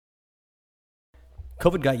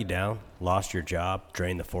COVID got you down, lost your job,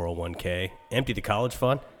 drained the 401k, emptied the college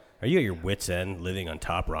fund? Are you at your wits' end living on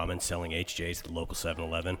top ramen, selling HJs at the local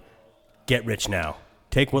 7-Eleven? Get rich now.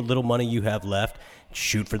 Take what little money you have left and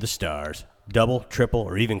shoot for the stars. Double, triple,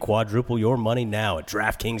 or even quadruple your money now at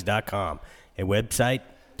DraftKings.com, a website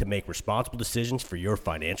to make responsible decisions for your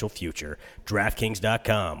financial future.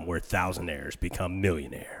 DraftKings.com, where thousandaires become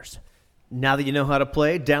millionaires. Now that you know how to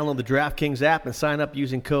play, download the DraftKings app and sign up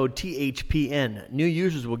using code THPN. New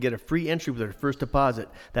users will get a free entry with their first deposit.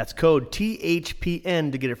 That's code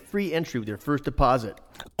THPN to get a free entry with your first deposit.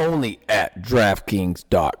 Only at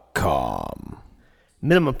DraftKings.com.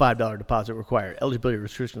 Minimum $5 deposit required. Eligibility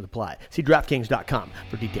restrictions apply. See DraftKings.com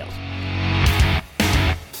for details.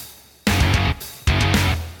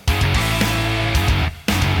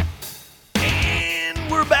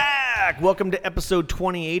 Welcome to episode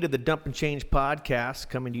 28 of the Dump and Change podcast,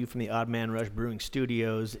 coming to you from the Odd Man Rush Brewing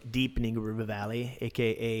Studios, deep in Eagle River Valley,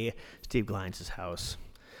 a.k.a. Steve Glines' house.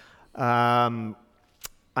 I'm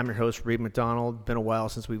your host, Reed McDonald. Been a while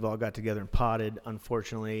since we've all got together and potted.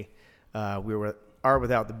 Unfortunately, we are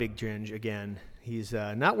without the Big Ginge again. He's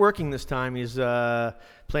not working this time. He's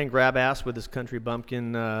playing grab ass with his country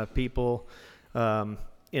bumpkin people.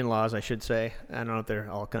 In-laws, I should say. I don't know if they're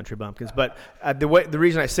all country bumpkins, but the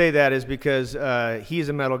reason I say that is because he's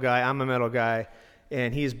a metal guy, I'm a metal guy,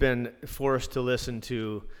 and he's been forced to listen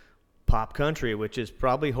to pop country, which is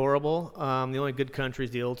probably horrible. The only good country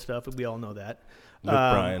is the old stuff, we all know that. Luke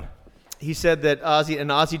Bryan. He said that an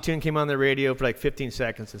Ozzy tune came on the radio for like 15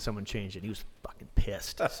 seconds and someone changed it. He was fucking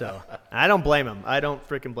pissed. So I don't blame him. I don't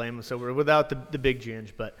freaking blame him. So we're without the Big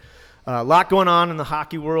Ginge, but a lot going on in the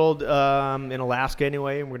hockey world, in Alaska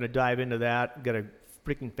anyway, and we're going to dive into that. Got a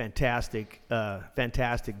freaking fantastic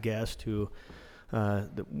guest who,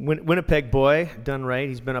 the Winnipeg boy, done right.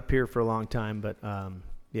 He's been up here for a long time, but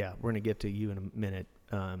yeah, we're going to get to you in a minute.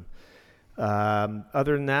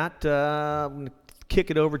 Other than that, I'm going to kick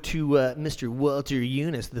it over to Mr. Walter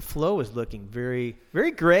Eunice. The flow is looking very, very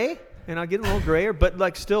gray, and I'll get a little grayer, but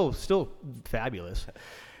like still fabulous.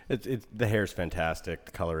 The hair's fantastic.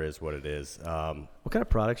 The color is what it is. What kind of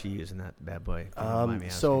products you use in that bad boy?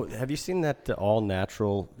 So have you seen that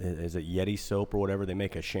all-natural, is it Yeti soap or whatever? They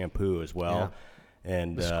make a shampoo as well. Yeah.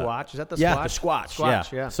 And the Squatch? Is that the Squatch? Yeah, the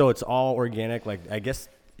Squatch. Yeah. So it's all organic. Like, I guess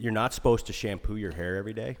you're not supposed to shampoo your hair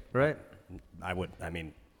every day. Right. I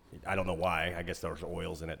don't know why. I guess there's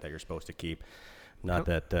oils in it that you're supposed to keep. Not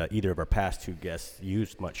that either of our past two guests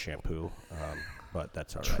used much shampoo. But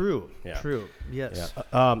that's all right. True. Yes.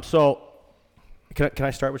 Yeah. So can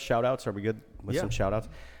I start with shout-outs? Are we good with some shout-outs?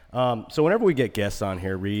 So whenever we get guests on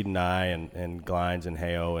here, Reed and I and Glines and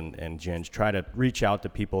Heyo and Ginge try to reach out to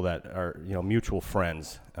people that are, mutual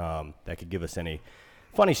friends that could give us any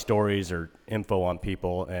funny stories or info on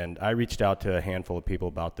people. And I reached out to a handful of people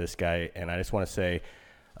about this guy, and I just want to say,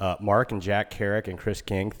 Mark and Jack Carrick and Chris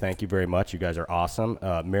King, thank you very much. You guys are awesome.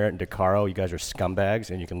 Merritt and DeCaro, you guys are scumbags,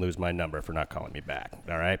 and you can lose my number for not calling me back.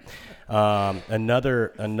 All right.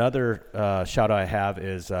 Another shout out I have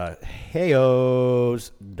is Heyo's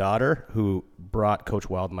daughter, who brought Coach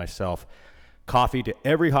Wild and myself coffee to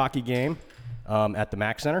every hockey game at the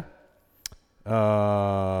Mac Center.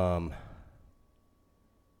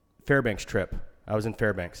 Fairbanks trip. I was in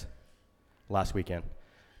Fairbanks last weekend.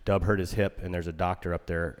 Dub hurt his hip, and there's a doctor up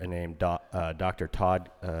there named Dr. Todd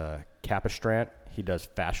Capistrant. He does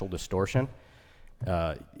fascial distortion.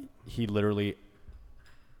 He literally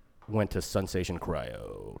went to Sensation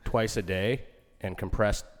Cryo twice a day and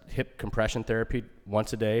hip compression therapy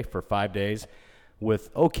once a day for 5 days with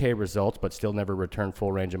okay results, but still never returned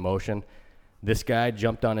full range of motion. This guy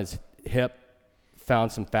jumped on his hip,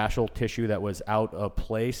 found some fascial tissue that was out of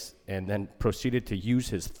place, and then proceeded to use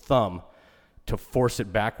his thumb to force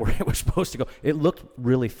it back where it was supposed to go. It looked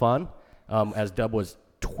really fun as Dub was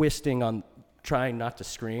twisting on trying not to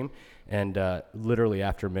scream, and literally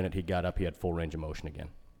after a minute he got up, he had full range of motion again.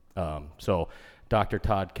 So Dr.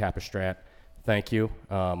 Todd Capistrant, thank you.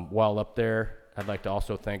 While up there, I'd like to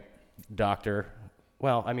also thank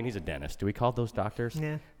he's a dentist. Do we call those doctors?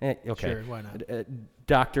 Yeah. Okay. Sure, why not?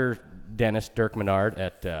 Dr. Dentist Dirk Menard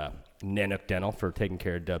at Nanook Dental for taking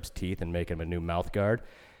care of Dub's teeth and making him a new mouth guard.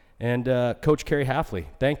 And Coach Kerry Halfley,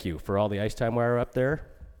 thank you for all the ice time while we were up there.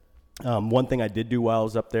 One thing I did do while I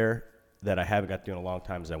was up there that I haven't got to do in a long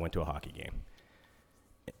time is I went to a hockey game.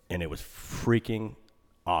 And it was freaking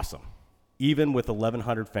awesome. Even with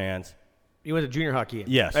 1,100 fans. You went to junior hockey game?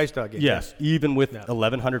 Yes. Ice dog game? Yes. Even with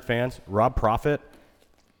 1,100 fans. Rob Profit,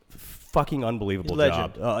 fucking unbelievable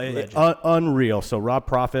Legend. job. Unreal. So Rob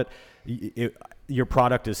Profit, your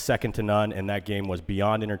product is second to none, and that game was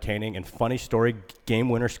beyond entertaining. And funny story, game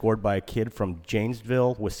winner scored by a kid from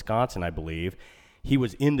Janesville, Wisconsin, I believe. He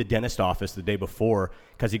was in the dentist office the day before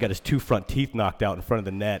because he got his 2 front teeth knocked out in front of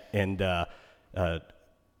the net, and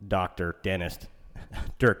dentist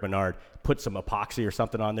Dirk Menard put some epoxy or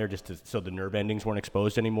something on there so the nerve endings weren't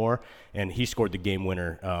exposed anymore, and he scored the game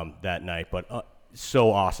winner that night. But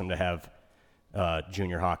so awesome to have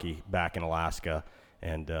junior hockey back in Alaska,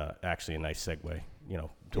 and actually a nice segue,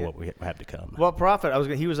 to what we have to come. Well,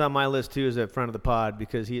 Prophet, he was on my list too as a friend of the pod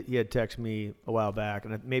because he had texted me a while back,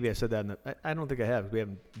 and maybe I said that. I don't think I have. We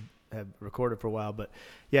haven't recorded for a while, but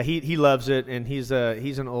yeah, he loves it, and he's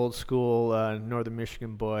an old school Northern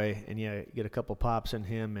Michigan boy, and yeah, you get a couple pops in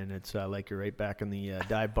him, and it's like you're right back in the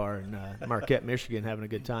dive bar in Marquette, Michigan, having a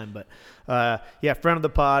good time. But yeah, friend of the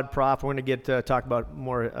pod, Prof. We're gonna get talk about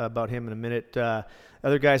more about him in a minute.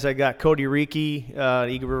 Other guys I got, Cody Reekie,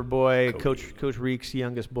 Eagle River boy, Coach Reek's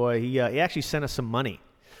youngest boy. He actually sent us some money.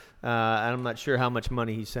 I'm not sure how much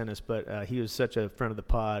money he sent us, but he was such a friend of the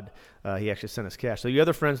pod. He actually sent us cash. So you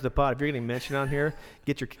other friends of the pod, if you're getting mentioned on here,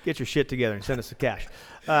 get your shit together and send us the cash.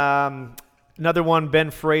 Another one, Ben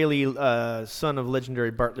Fraley, son of legendary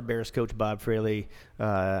Bartlett Bears coach Bob Fraley.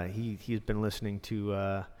 He's been listening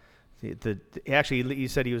to actually, he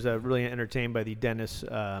said he was really entertained by the Dennis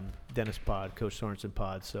pod, Coach Sorensen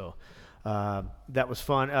pod. So that was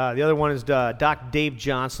fun. The other one is Doc Dave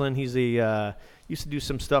Johnson. He's used to do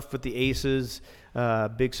some stuff with the Aces.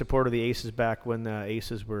 Big supporter of the Aces back when the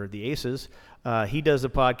Aces were the Aces. He does a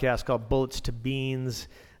podcast called Bullets to Beans.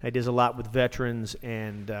 He does a lot with veterans,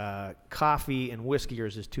 and coffee and whiskey are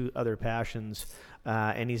his 2 other passions.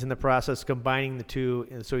 And he's in the process of combining the 2.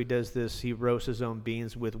 And so he does this. He roasts his own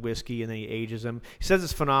beans with whiskey, and then he ages them. He says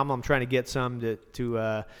it's phenomenal. I'm trying to get some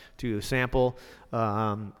to sample.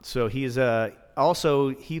 So he's also,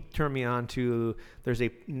 he turned me on to, there's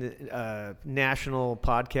a national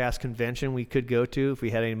podcast convention we could go to if we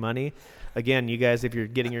had any money. Again, you guys, if you're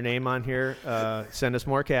getting your name on here, send us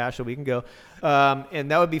more cash so we can go. And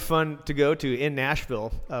that would be fun to go to in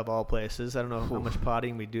Nashville, of all places. I don't know how much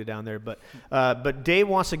potting we do down there. But Dave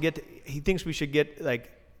wants to he thinks we should get, like,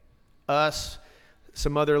 us,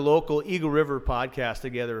 some other local Eagle River podcast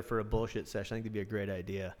together for a bullshit session. I think it'd be a great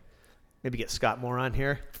idea. Maybe get Scott Moore on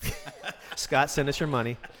here. Scott, send us your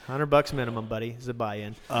money. $100 minimum, buddy. Is a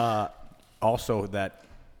buy-in. Also, that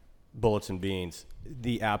Bullets and Beans,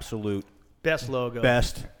 the absolute best logo.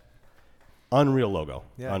 Best. Unreal logo.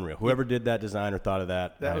 Yeah. Unreal. Whoever did that design or thought of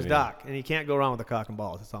that. That was Doc. And you can't go wrong with the cock and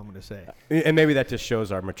balls. That's all I'm going to say. And maybe that just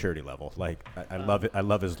shows our maturity level. Like, I love it. I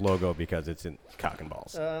love his logo because it's in cock and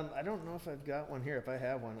balls. I don't know if I've got one here. If I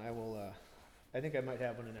have one, I will. I think I might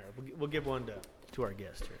have one in there. We'll give one to our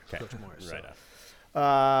guest here, okay. Coach Morris. Right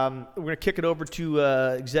on. We're going to kick it over to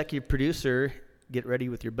executive producer. Get ready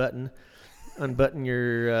with your button. Unbutton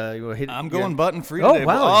your. I'm going button free today. today.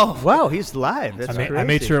 Wow! Oh. Wow, he's live. That's crazy. I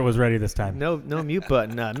made sure it was ready this time. No mute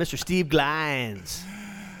button. Mr. Steve Glines.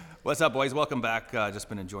 What's up, boys? Welcome back. Just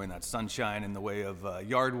been enjoying that sunshine in the way of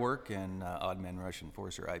yard work and Odd Man Rush and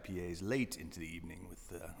Forcer IPAs late into the evening with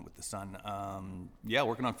the sun.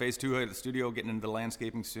 Working on phase 2 at the studio, getting into the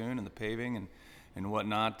landscaping soon and the paving and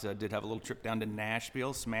whatnot. Did have a little trip down to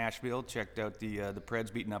Nashville, Smashville. Checked out the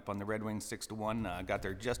Preds beating up on the Red Wings 6-1. Got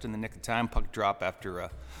there just in the nick of time. Puck drop after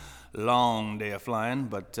a long day of flying,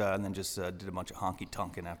 but and then just did a bunch of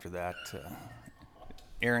honky-tonking after that.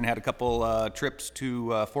 Aaron had a couple trips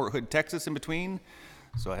to Fort Hood, Texas in between,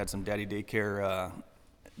 so I had some daddy daycare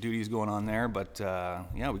duties going on there. But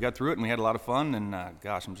we got through it and we had a lot of fun. And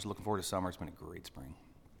gosh, I'm just looking forward to summer. It's been a great spring.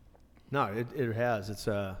 No, it has. It's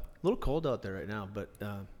a little cold out there right now, but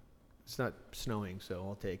it's not snowing, so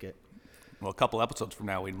I'll take it. Well, a couple episodes from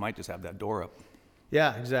now, we might just have that door up.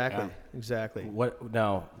 Yeah, exactly. Yeah. Exactly. What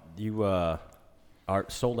now? You are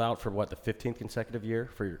sold out for what, the 15th consecutive year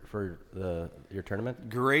for your tournament?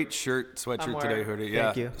 Great shirt, sweatshirt today, hoodie. Yeah.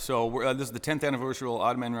 Thank you. So this is the 10th anniversary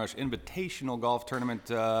Odd Man Rush Invitational Golf Tournament.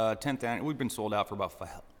 10th. We've been sold out for about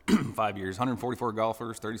 5 years. 144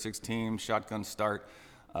 golfers, 36 teams, shotgun start.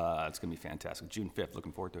 It's gonna be fantastic. June 5th.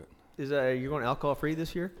 Looking forward to it. Is you going alcohol free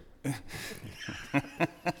this year?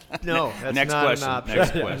 No, that's Next not question. an option.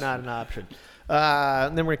 Next question. Not an option.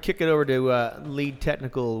 And then we're gonna kick it over to lead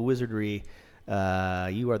technical wizardry. You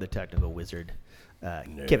are the technical wizard,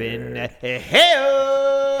 Kevin.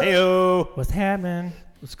 Heyo. What's happening?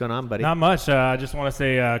 What's going on, buddy? Not much. I just want to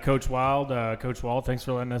say, Coach Wald, thanks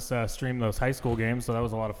for letting us stream those high school games. So that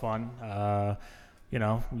was a lot of fun.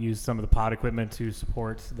 Use some of the pod equipment to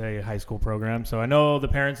support the high school program. So I know the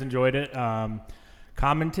parents enjoyed it.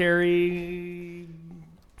 Commentary,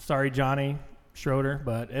 sorry, Johnny. Schroeder,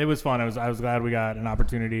 but it was fun. I was glad we got an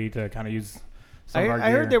opportunity to kind of use some of our gear.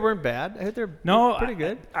 I heard they weren't bad. I heard they're pretty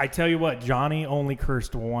good. I tell you what, Johnny only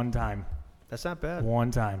cursed one time. That's not bad.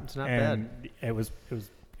 One time. It's not bad. It was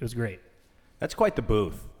great. That's quite the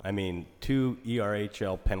booth. I mean, 2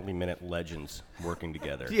 ERHL penalty minute legends working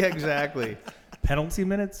together. Yeah, exactly. Penalty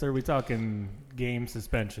minutes? Or are we talking game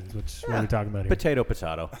suspensions? What are we talking about here?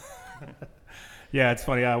 Potato. Yeah, it's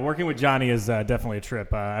funny. Working with Johnny is definitely a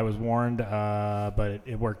trip. I was warned, but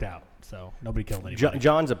it worked out. So nobody killed anybody.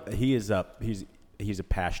 John's he's a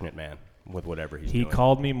passionate man with whatever he's doing. He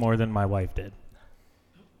called me more than my wife did.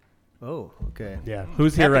 Oh, okay. Yeah.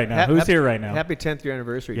 Who's here right now? Who's here right now? Happy 10th year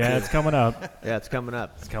anniversary. Yeah, too. it's coming up. Yeah, it's coming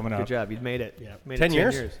up. It's coming up. Good job. You've made it. Yeah. Made 10 it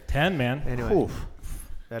years? 10, man. Anyway. Oof.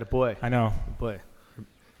 That a boy. I know. Boy.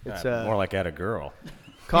 It's More like at a girl.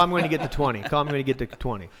 call me when you get to 20. Call me when you get to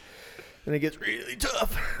 20. And it gets really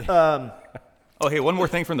tough. Oh, hey, one more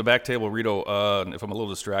thing from the back table, Rito. If I'm a little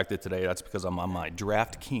distracted today, that's because I'm on my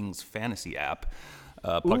DraftKings fantasy app.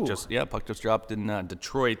 Puck just dropped in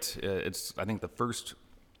Detroit. It's, I think, the first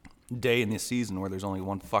day in this season where there's only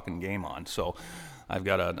one fucking game on. So I've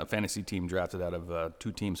got a fantasy team drafted out of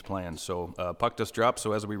 2 teams playing. So puck just dropped.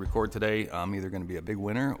 So as we record today, I'm either going to be a big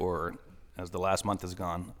winner or, as the last month has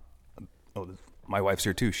gone, my wife's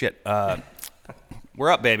here too. Shit. We're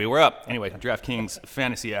up, baby. We're up. Anyway, DraftKings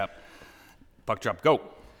fantasy app. Puck drop. Go.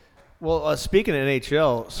 Well, speaking of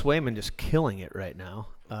NHL, Swayman just killing it right now.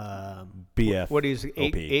 BF. What he's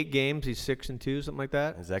OP. 8 games. He's 6-2, something like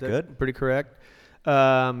that. Is that good? Pretty correct.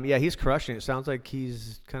 Yeah, he's crushing it. It sounds like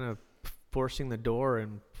he's kind of forcing the door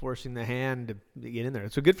and forcing the hand to get in there.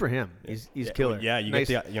 So good for him. He's killer. Yeah, you Nice.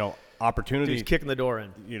 get the opportunity. He's kicking the door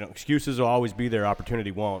in. Excuses will always be there.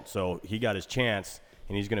 Opportunity won't. So he got his chance,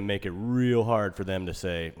 and he's going to make it real hard for them to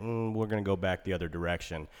say, we're going to go back the other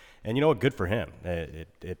direction. And you know what? Good for him.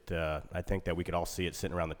 I think that we could all see it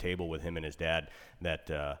sitting around the table with him and his dad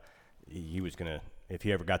that he was going to, if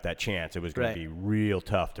he ever got that chance, it was going to be real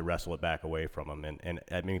tough to wrestle it back away from him. And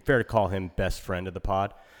I mean, fair to call him best friend of the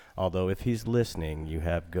pod. Although if he's listening, you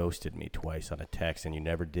have ghosted me twice on a text, and you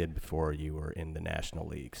never did before you were in the National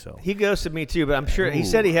League. So He ghosted me too, but I'm sure he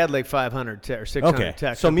said he had like 500 or 600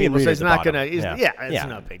 texts. So me and people, Reed so at he's the not bottom. gonna. It's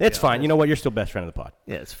not a big It's deal. fine. You know what? You're still best friend of the pod.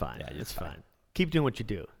 Yeah, it's fine. Yeah, it's fine. Keep doing what you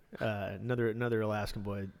do. Another Alaskan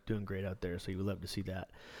boy doing great out there, so you would love to see that.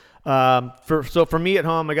 For me at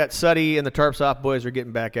home, I got Suddy and the Tarps Off boys are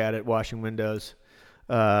getting back at it, washing windows.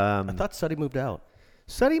 I thought Suddy moved out.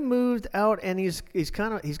 Suddy moved out, and he's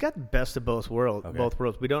got the best of both worlds.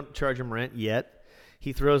 We don't charge him rent yet.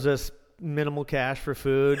 He throws us minimal cash for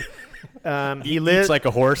food. He lives Eats like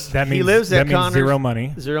a horse. That means, he lives at means Connor's, zero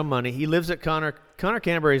money. Zero money. He lives at Connor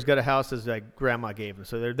Canterbury's got a house that like grandma gave him,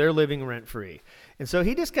 so they're living rent free. And so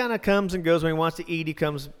he just kind of comes and goes when he wants to eat. He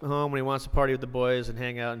comes home when he wants to party with the boys and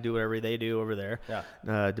hang out and do whatever they do over there.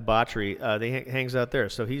 Yeah. Debauchery. Hangs out there.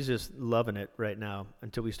 So he's just loving it right now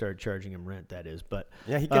until we started charging him rent. That is, but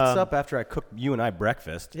Yeah, he gets up after I cook you and I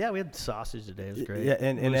breakfast. yeah, we had sausage today. It was great. Yeah,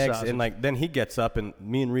 and Moose eggs, sausage. and like then he gets up, and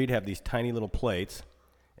me and Reed have these tiny little plates,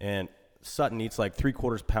 and Sutton eats like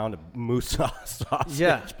 3/4 pound of moose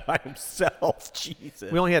sausage by himself.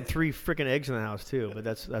 Jesus. we only had 3 freaking eggs in the house too, but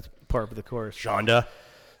that's part of the course. Shonda.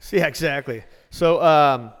 Yeah, exactly. So,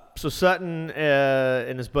 so Sutton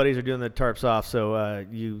and his buddies are doing the Tarps Off. So I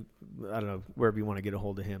don't know, wherever you want to get a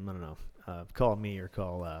hold of him, I don't know. Call me or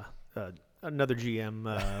call another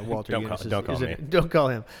GM, Walter. Don't call me. Don't call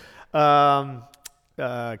him.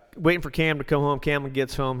 Waiting for Cam to come home. Cam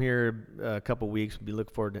gets home here a couple weeks. Be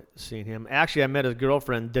looking forward to seeing him. Actually, I met his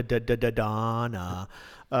girlfriend Donna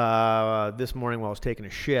this morning while I was taking a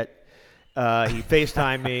shit. He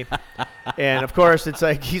FaceTimed me, and of course, it's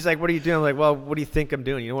like he's like, "What are you doing?" I'm like, "Well, what do you think I'm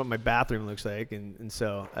doing? You know what my bathroom looks like?" And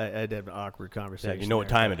so I had to have an awkward Yeah, conversation. you know what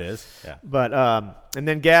there. time it is. Yeah. But and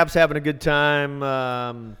then Gab's having a good time,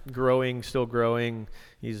 still growing.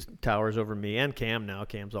 He's towers over me and Cam now.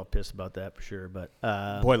 Cam's all pissed about that for sure. But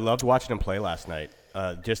Boy, loved watching him play last night.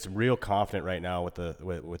 Just real confident right now with the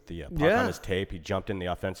puck on his tape. He jumped in the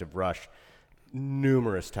offensive rush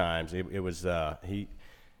numerous times. It was he's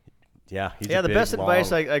the big, best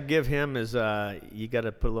advice long- I give him is you got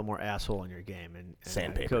to put a little more asshole in your game. And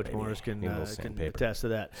Sandpaper, Coach baby. Morris can Need a little sandpaper. attest to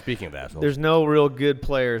that. Speaking of assholes, There's no real good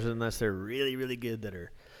players unless they're really, really good that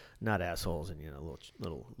are not assholes and a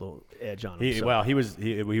little edge on them. So. he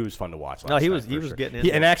was fun to watch. Last No, he night, was for sure. getting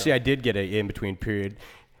in And there, actually, so. I did get an in between period.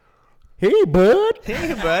 Hey, bud.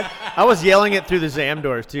 Hey, bud. I was yelling it through the Zam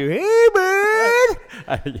doors, too. Hey,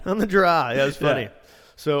 bud. On the draw. That was funny. Yeah.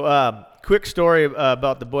 So, quick story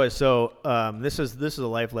about the boys. So, this is a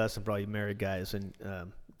life lesson for all you married guys and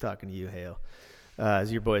talking to you, Hale,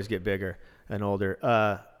 as your boys get bigger. and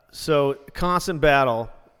older. So constant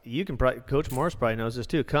battle. You can probably, Coach Morris probably knows this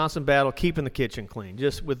too. Constant battle, keeping the kitchen clean,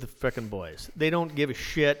 just with the frickin' boys. They don't give a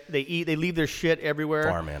shit. They leave their shit everywhere.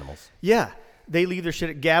 Farm animals. Yeah, they leave their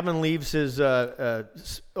shit. Gavin leaves his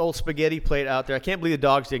old spaghetti plate out there. I can't believe the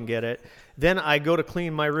dogs didn't get it. Then I go to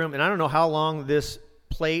clean my room, and I don't know how long this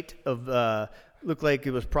plate of looked like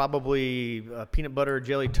it was probably peanut butter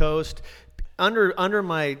jelly toast under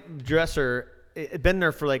my dresser. It had been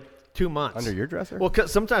there for like 2 months. Under your dresser? Well,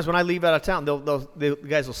 'cause sometimes when I leave out of town, the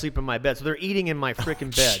guys will sleep in my bed. So they're eating in my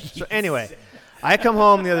freaking bed. So anyway, I come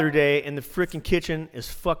home the other day, and the freaking kitchen is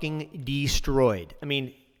fucking destroyed. I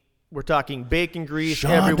mean, we're talking bacon grease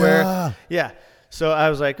everywhere. Yeah. So I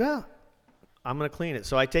was like, oh, I'm going to clean it.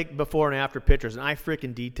 So I take before and after pictures, and I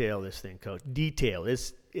freaking detail this thing, Coach. Detail.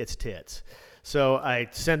 It's tits. So I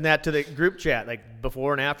send that to the group chat, like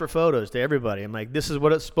before and after photos to everybody. I'm like, this is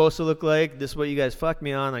what it's supposed to look like. This is what you guys fucked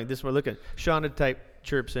me on. Like, this is what look at. Shonda type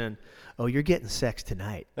chirps in, oh, you're getting sex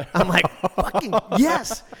tonight. I'm like, fucking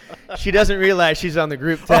yes. She doesn't realize she's on the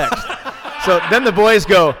group text. So then the boys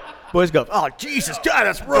go, oh, Jesus, God,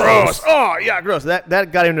 that's gross. Oh, yeah, gross. That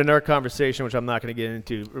got into another conversation, which I'm not going to get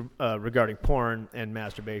into regarding porn and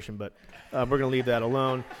masturbation, but we're going to leave that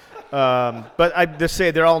alone. But I just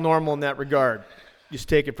say they're all normal in that regard. Just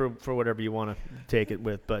take it for whatever you want to take it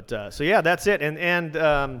with. But so yeah, that's it. And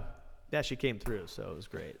yeah, she came through, so it was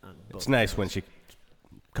great. It's nice when she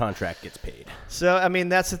contract gets paid. So I mean,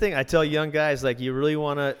 that's the thing. I tell young guys, like, you really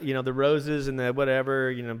want to, the roses and the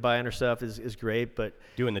whatever, buying her stuff is great, but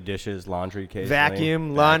doing the dishes, laundry, occasionally.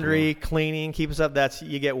 Vacuum, laundry, cleaning, keep us up.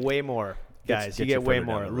 You get way more, guys. You get way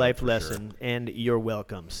more. Life lesson, and you're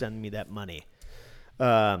welcome. Send me that money.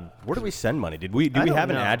 Where do we send money? Do we have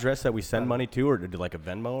an know. address that we send money to, or did like a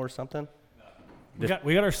Venmo or something? We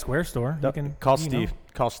got our Square store. You can Call Steve.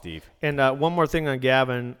 Call Steve. And one more thing on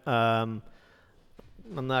Gavin.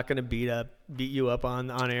 I'm not going to beat you up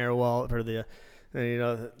on air wall for the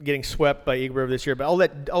getting swept by Eagle River this year, but I'll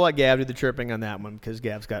let Gav do the chirping on that one because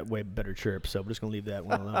Gav's got way better chirps. So we're just going to leave that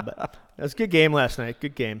one alone. But it was a good game last night.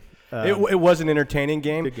 Good game. It was an entertaining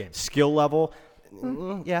game. Good game. Skill level.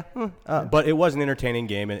 But it was an entertaining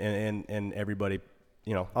game, and everybody,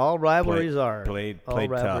 all rivalries are played all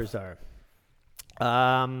rivalries tough.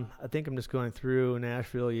 are. I think I'm just going through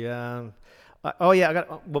Nashville. Yeah. I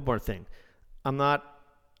got one more thing. I'm not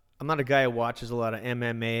a guy who watches a lot of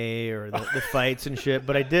MMA or the fights and shit,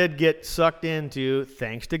 but I did get sucked into,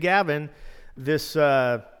 thanks to Gavin, this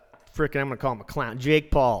I'm going to call him a clown,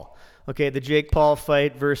 Jake Paul. Okay, the Jake Paul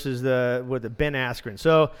fight versus the Ben Askren.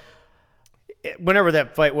 So whenever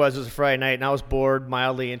that fight was, it was a Friday night, and I was bored,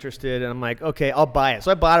 mildly interested, and I'm like, okay, I'll buy it.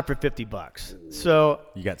 So I bought it for $50. So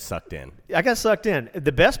you got sucked in. I got sucked in.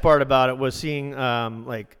 The best part about it was seeing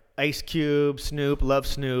like Ice Cube, Snoop, love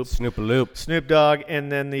Snoop, Snoop-a-loop, Snoop Dogg,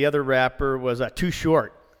 and then the other rapper was Too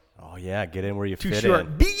Short. Oh yeah, get in where you Too fit Short.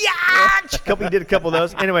 in. Biatch! Did a couple of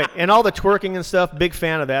those. Anyway, and all the twerking and stuff. Big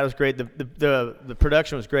fan of that. It was great. The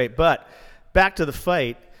production was great. But back to the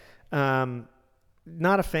fight.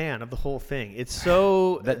 Not a fan of the whole thing. It's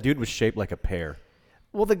so that dude was shaped like a pear.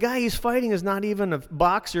 Well, the guy he's fighting is not even a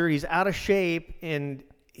boxer. He's out of shape, and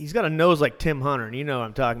he's got a nose like Tim Hunter, and you know what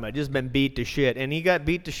I'm talking about. Just been beat to shit, and he got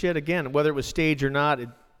beat to shit again. Whether it was staged or not, it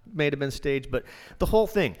may have been staged, but the whole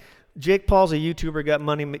thing. Jake Paul's a YouTuber, got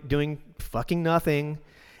money doing fucking nothing,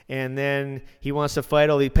 and then he wants to fight.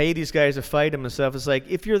 They pay these guys to fight him and stuff. It's like,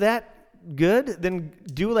 if you're that good, then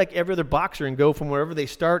do like every other boxer and go from wherever they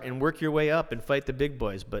start and work your way up and fight the big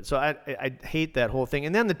boys. But so I hate that whole thing.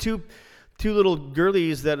 And then the two little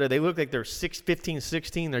girlies that they look like they're 15,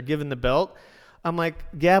 16. They're given the belt. I'm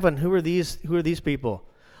like, Gavin, who are these people?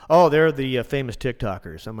 Oh, they're the famous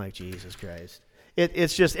TikTokers. I'm like, Jesus Christ.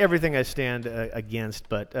 It's just everything I stand against.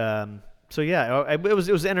 But so yeah, it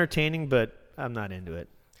was entertaining, but I'm not into it.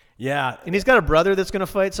 Yeah. And he's got a brother that's going to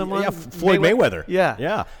fight someone? Yeah, Floyd Mayweather. Yeah.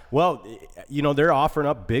 Yeah. Well, they're offering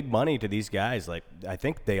up big money to these guys. Like, I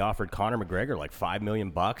think they offered Conor McGregor like $5 million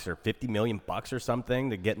or $50 million or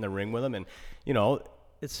something to get in the ring with him. And,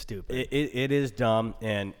 it's stupid. It is dumb.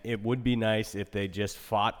 And it would be nice if they just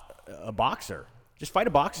fought a boxer. Just fight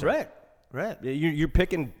a boxer. Right. You're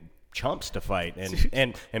picking chumps to fight,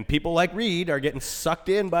 and people like Reed are getting sucked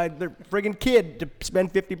in by their friggin' kid to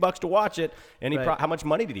spend $50 to watch it. And how much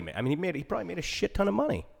money did he make? I mean, he probably made a shit ton of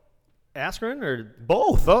money. Askren or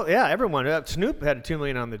both? Yeah, everyone. Snoop had $2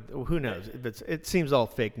 million on the. Who knows? It seems all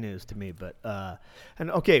fake news to me. But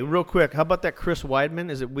and okay, real quick, how about that Chris Weidman?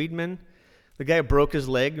 Is it Weidman? The guy who broke his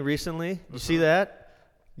leg recently. You see that?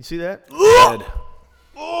 Good.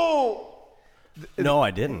 Oh. No,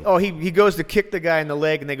 I didn't. Oh, he goes to kick the guy in the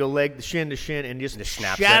leg, and they go leg shin to shin, and just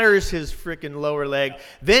shatters his freaking lower leg.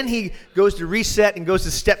 Then he goes to reset and goes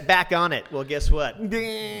to step back on it. Well, guess what?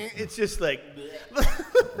 It's just like,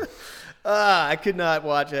 I could not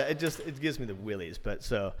watch it. It gives me the willies. But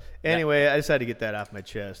so anyway, I decided to get that off my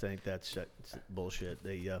chest. I think that's bullshit.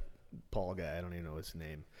 The Paul guy, I don't even know his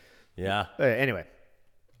name. Yeah. Anyway,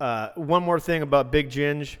 one more thing about Big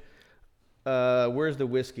Ginge. Where's the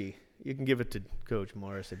whiskey? You can give it to Coach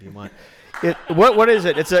Morris if you want. What is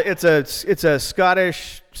it? It's a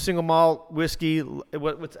Scottish single malt whiskey.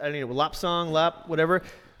 What's I don't know, Lap whatever.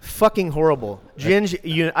 Fucking horrible.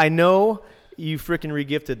 Ginge, I know you freaking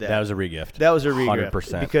regifted that. That was a regift.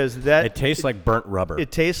 100%. Because it tastes like burnt rubber.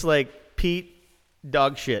 It tastes like peat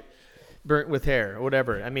dog shit, burnt with hair or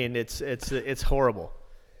whatever. I mean, it's horrible.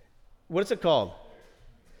 What is it called?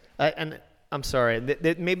 I'm sorry.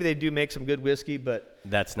 Maybe they do make some good whiskey, but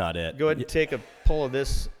that's not it. Go ahead and take a pull of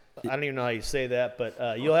this. I don't even know how you say that,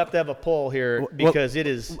 but you'll have to have a pull here because it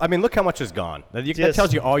is. I mean, look how much is gone. That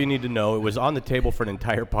tells you all you need to know. It was on the table for an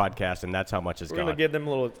entire podcast, and that's how much is gone. We're going to give them a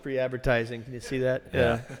little free advertising. Can you see that?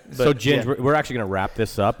 Yeah. So, Ginge, we're actually going to wrap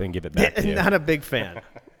this up and give it back to you. Not a big fan.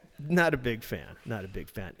 Not a big fan.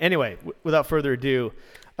 Anyway, without further ado,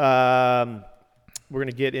 we're going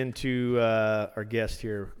to get into our guest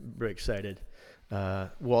here. Very excited.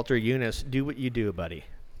 Walter Eunice, do what you do, buddy.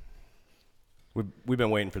 We've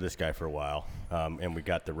been waiting for this guy for a while, and we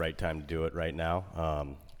got the right time to do it right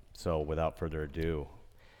now. So without further ado,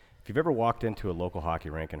 if you've ever walked into a local hockey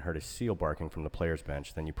rink and heard a seal barking from the players'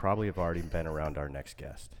 bench, then you probably have already been around our next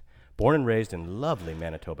guest. Born and raised in lovely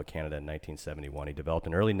Manitoba, Canada in 1971, he developed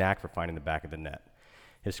an early knack for finding the back of the net.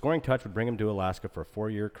 His scoring touch would bring him to Alaska for a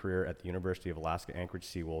 4-year career at the University of Alaska Anchorage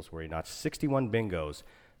Seawolves, where he notched 61 bingos,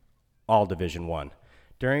 all Division I.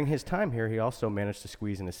 During his time here, he also managed to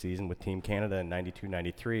squeeze in a season with Team Canada in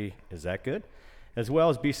 92-93. Is that good? As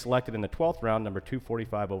well as be selected in the 12th round, number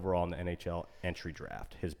 245 overall in the NHL entry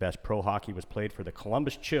draft. His best pro hockey was played for the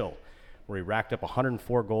Columbus Chill, where he racked up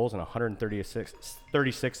 104 goals and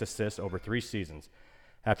 136 assists over 3 seasons.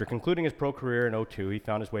 After concluding his pro career in 2002, he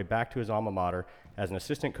found his way back to his alma mater as an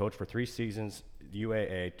assistant coach for 3 seasons,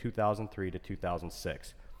 UAA 2003 to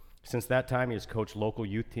 2006. Since that time, he has coached local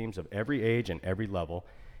youth teams of every age and every level.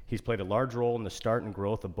 He's played a large role in the start and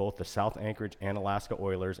growth of both the South Anchorage and Alaska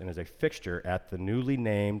Oilers and is a fixture at the newly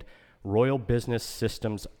named Royal Business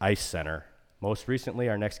Systems Ice Center. Most recently,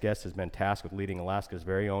 our next guest has been tasked with leading Alaska's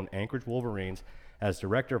very own Anchorage Wolverines as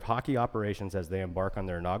Director of Hockey Operations as they embark on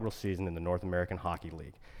their inaugural season in the North American Hockey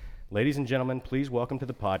League. Ladies and gentlemen, please welcome to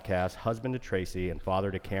the podcast, husband to Tracy and father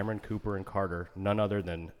to Cameron, Cooper, and Carter, none other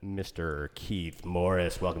than Mr. Keith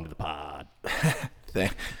Morris. Welcome to the pod.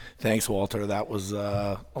 Thanks, Walter. That was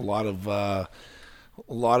a lot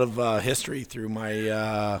of history through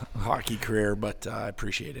my hockey career, but I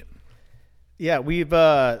appreciate it. Yeah, we've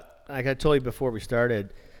like I told you before we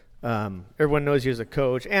started, everyone knows you as a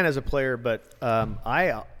coach and as a player, but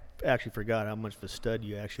I actually forgot how much of a stud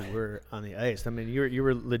you actually were on the ice. I mean, you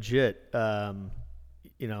were legit. I'm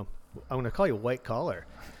going to call you white collar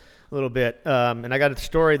a little bit. And I got a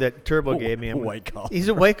story that Turbo gave me. White collar. He's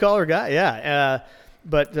a white collar guy, yeah.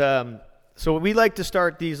 So we like to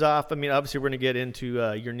start these off. I mean, obviously we're going to get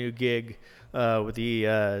into your new gig with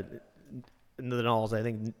the Knolls, I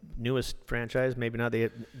think newest franchise. Maybe not,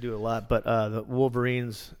 they do a lot, but the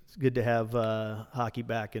Wolverines. It's good to have hockey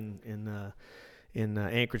back in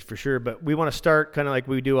Anchorage for sure. But we want to start kind of like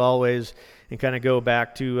we do always and kind of go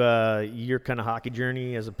back to your kind of hockey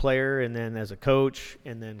journey as a player and then as a coach,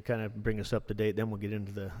 and then kind of bring us up to date. Then we'll get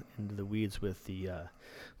into the weeds with the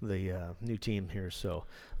new team here. So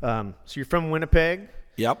you're from Winnipeg.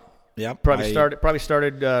 Yep. Probably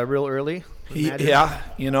started real early. Yeah,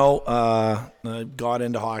 I got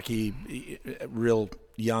into hockey at real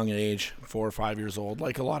young age, 4 or 5 years old,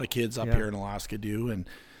 like a lot of kids up here in Alaska do. And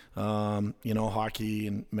hockey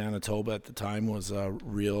in Manitoba at the time was a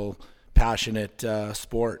real passionate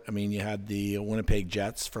sport. I mean, you had the Winnipeg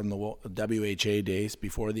Jets from the WHA days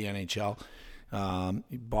before the NHL.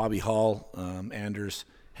 Bobby Hull, Anders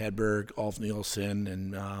Hedberg, Ulf Nielsen,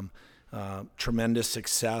 and tremendous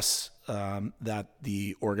success that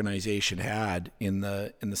the organization had in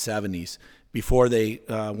the 70s before they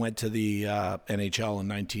went to the NHL in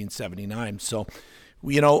 1979. So,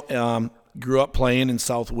 grew up playing in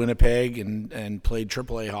South Winnipeg and played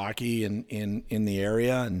AAA hockey in the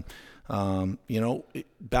area. And,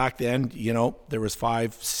 back then, there was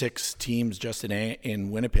 5-6 teams just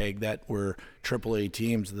in Winnipeg that were AAA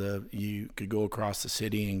teams. You could go across the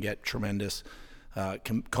city and get tremendous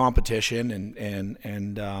competition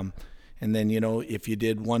And then, if you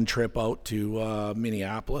did one trip out to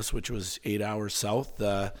Minneapolis, which was 8 hours south,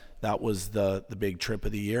 that was the big trip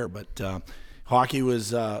of the year. But hockey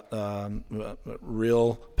was a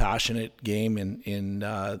real passionate game in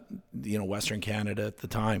Western Canada at the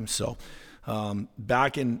time. So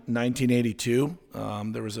back in 1982,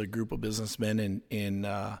 there was a group of businessmen in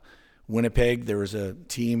Winnipeg. There was a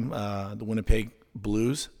team, the Winnipeg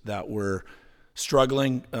Blues, that were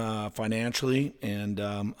struggling financially, and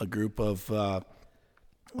a group of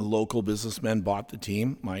local businessmen bought the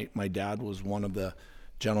team. My dad was one of the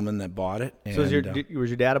gentlemen that bought it. And, So was your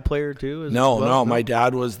dad a player too? No. My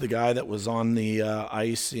dad was the guy that was on the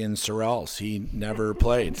ice in Sorels. He never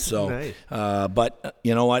played. So, Nice. But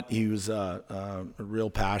you know what? He was a real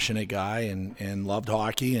passionate guy and loved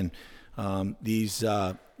hockey. And these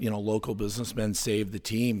local businessmen saved the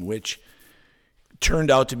team, which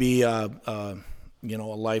turned out to be a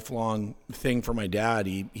lifelong thing for my dad.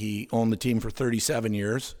 He owned the team for 37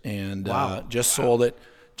 years and just sold it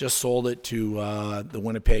to the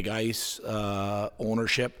Winnipeg Ice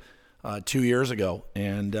ownership 2 years ago.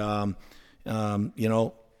 And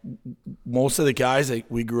most of the guys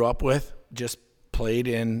that we grew up with just played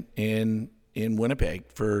in Winnipeg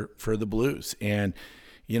for the Blues. And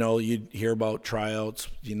you'd hear about tryouts,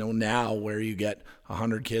 now where you get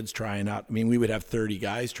 100 kids trying out. I mean, we would have 30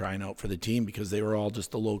 guys trying out for the team because they were all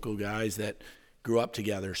just the local guys that grew up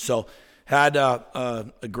together. So had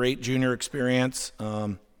a great junior experience.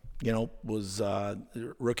 Was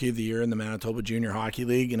rookie of the year in the Manitoba Junior Hockey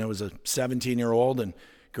League, and I was a 17-year-old and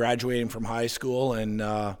graduating from high school. And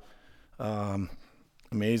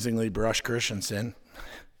amazingly, Brush Christensen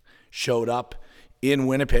showed up in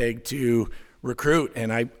Winnipeg to recruit,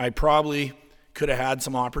 and I probably could have had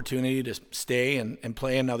some opportunity to stay and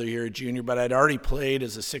play another year at junior, but I'd already played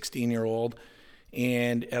as a 16-year-old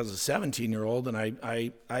and as a 17-year-old, and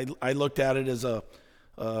I looked at it as a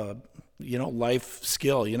life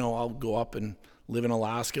skill. I'll go up and live in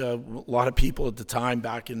Alaska. A lot of people at the time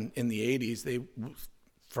back in the 80s,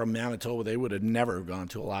 from Manitoba, they would have never gone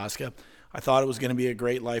to Alaska. I thought it was going to be a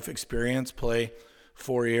great life experience, play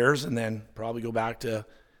 4 years, and then probably go back to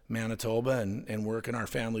Manitoba and work in our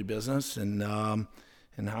family business, and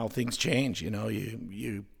how things change.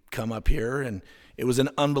 You come up here, and it was an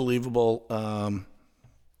unbelievable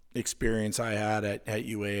experience I had at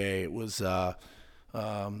UAA. It was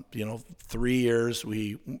 3 years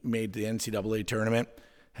we made the NCAA tournament,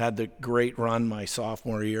 had the great run my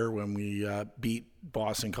sophomore year when we beat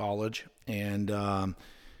Boston College, and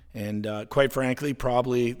quite frankly,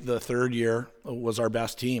 probably the third year was our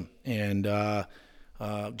best team, and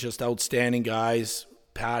just outstanding guys,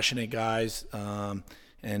 passionate guys,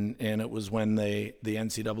 and it was when the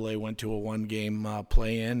NCAA went to a one-game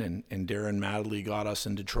play-in, and Darren Madley got us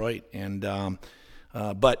in Detroit, and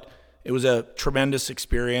but it was a tremendous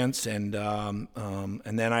experience, and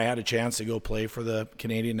then I had a chance to go play for the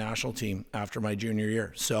Canadian national team after my junior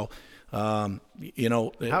year. So, How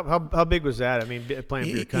big was that? I mean, playing for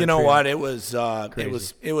your country. You know what? It was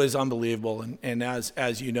unbelievable, and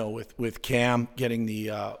as you know, with Cam getting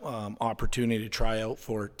the opportunity to try out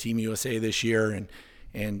for Team USA this year,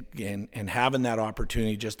 and having that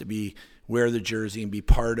opportunity just to wear the jersey and be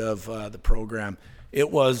part of the program. It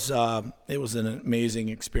was an amazing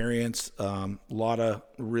experience. A lot of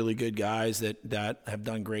really good guys that have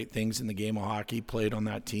done great things in the game of hockey played on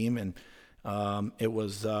that team, and it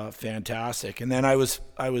was fantastic. And then I was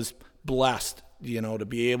blessed, to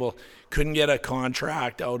be able. Couldn't get a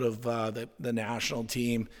contract out of the national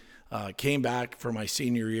team. Came back for my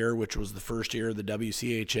senior year, which was the first year of the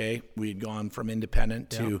WCHA. We had gone from independent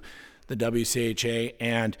to the WCHA,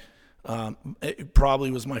 and it probably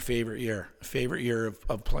was my favorite year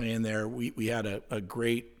of playing there. We had a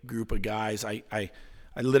great group of guys. I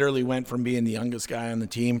literally went from being the youngest guy on the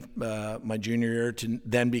team my junior year to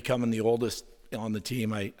then becoming the oldest on the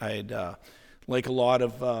team. I had like a lot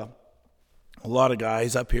of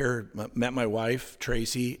guys up here. Met my wife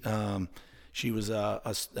Tracy. She was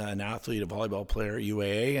an athlete, a volleyball player at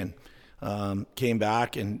UAA, and came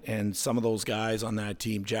back, and some of those guys on that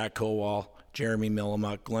team, Jack Kowal, Jeremy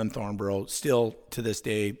Millimuck, Glenn Thornborough, still to this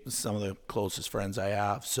day some of the closest friends I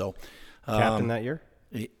have. So, Captain that year?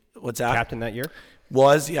 What's that? Captain that year?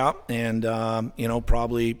 Was, yeah. And,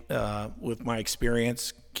 probably with my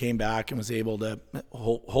experience, came back and was able to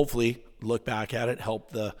hopefully look back at it,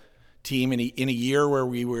 help the team in a year where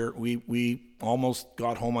we almost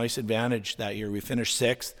got home ice advantage that year. We finished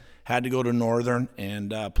sixth, had to go to Northern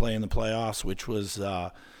and play in the playoffs, which was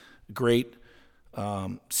great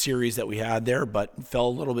series that we had there, but fell a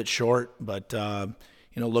little bit short. But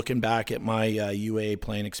looking back at my UA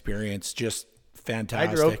playing experience, just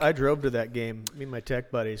fantastic. I drove to that game, me and my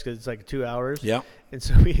tech buddies, because it's like 2 hours. Yeah. And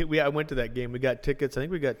so I went to that game. We got tickets. I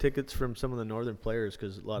think we got tickets from some of the northern players,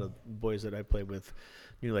 because a lot of boys that I played with,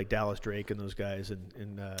 like Dallas Drake and those guys.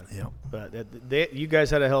 But you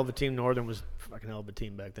guys had a hell of a team. Northern was a fucking hell of a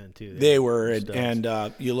team back then too. They were,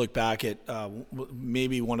 and you look back at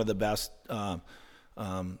maybe one of the best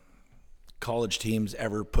college teams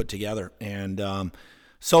ever put together, and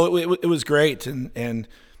so it was great. And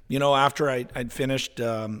after I'd finished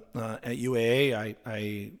at UAA,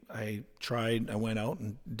 I went out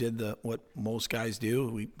and did what most guys do.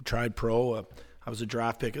 We tried pro. I was a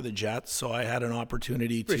draft pick of the Jets, so I had an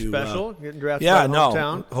opportunity Pretty to special getting drafted by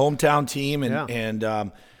hometown team, and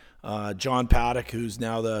John Paddock, who's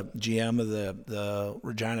now the GM of the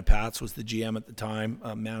Regina Pats, was the GM at the time,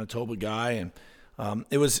 a Manitoba guy, and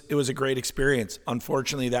it was a great experience.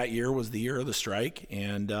 Unfortunately, that year was the year of the strike,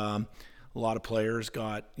 and a lot of players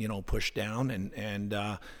got pushed down,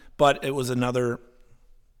 but it was another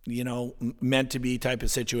meant to be type of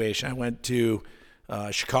situation. I went to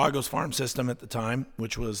Chicago's farm system at the time,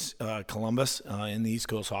 which was Columbus in the East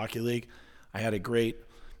Coast Hockey League. I had a great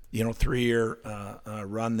 3-year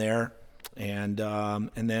run there, and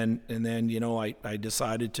then I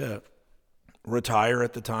decided to retire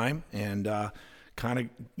at the time, and kind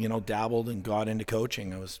of dabbled and got into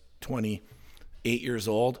coaching. I was 28 years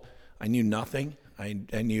old. I knew nothing.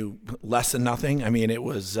 I knew less than nothing. I mean, it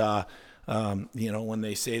was when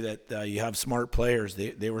they say that you have smart players,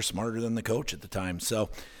 they were smarter than the coach at the time. So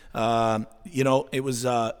it was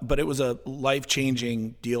but it was a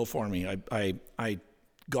life-changing deal for me. I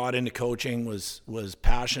got into coaching, was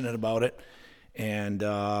passionate about it, and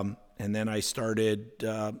then I started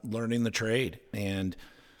learning the trade, and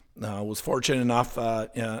was fortunate enough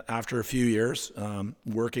after a few years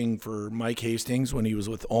working for Mike Hastings when he was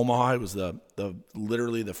with Omaha. I was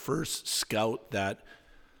literally the first scout that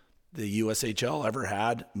the USHL ever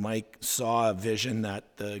had. Mike saw a vision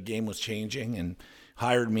that the game was changing and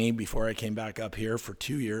hired me before I came back up here for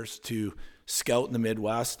 2 years to scout in the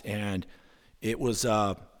Midwest, and it was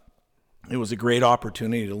a great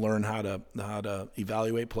opportunity to learn how to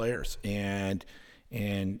evaluate players and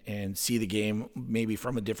see the game maybe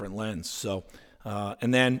from a different lens. So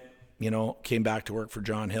and then came back to work for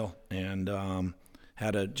John Hill, and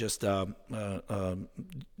had a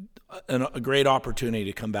great opportunity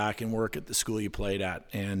to come back and work at the school you played at.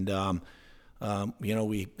 And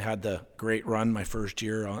we had the great run my first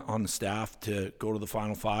year on the staff to go to the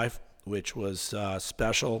Final Five, which was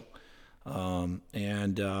special. And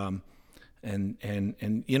then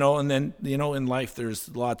in life there's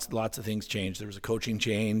lots of things change. There was a coaching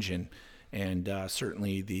change, and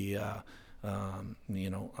certainly there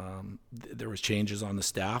was changes on the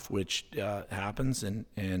staff, which happens,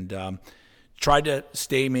 and tried to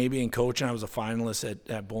stay maybe and coach. And I was a finalist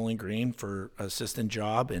at Bowling Green for assistant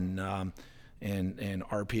job and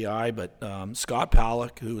RPI, but Scott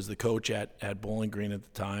Palak, who was the coach at Bowling Green at the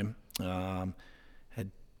time,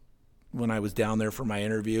 when I was down there for my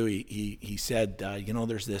interview, he said,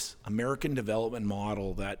 there's this American development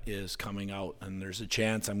model that is coming out, and there's a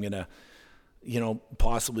chance I'm going to,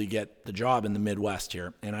 possibly get the job in the Midwest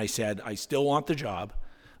here. And I said, I still want the job,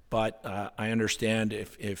 but I understand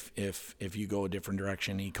if you go a different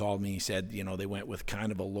direction. He called me, he said, they went with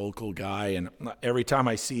kind of a local guy, and every time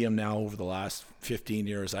I see him now over the last 15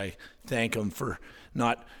 years, I thank him for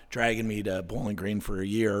not dragging me to Bowling Green for a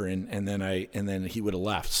year, and then he would have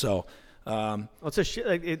left. So it's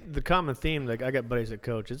the common theme. Like, I got buddies that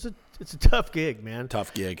coach. It's a tough gig, man.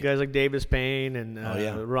 Tough gig. Guys like Davis Payne and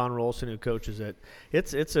Ron Rolson, who coaches it.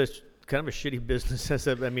 It's a kind of a shitty business.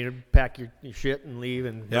 Pack your shit and leave,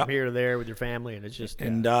 and from here to there with your family, and it's just.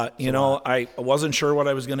 And I wasn't sure what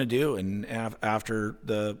I was going to do, and after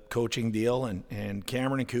the coaching deal, and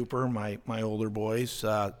Cameron and Cooper, my older boys,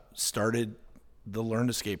 started the Learn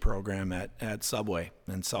to Skate program at Subway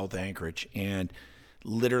in South Anchorage, and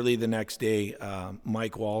literally the next day,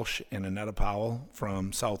 Mike Walsh and Annetta Powell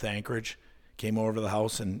from South Anchorage came over to the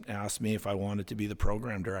house and asked me if I wanted to be the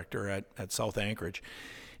program director at South Anchorage.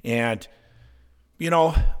 And,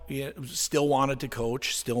 still wanted to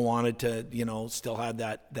coach, still wanted to, still had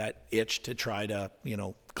that itch to try to,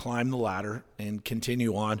 climb the ladder and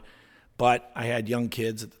continue on. But I had young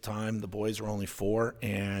kids at the time. The boys were only 4,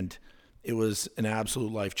 and it was an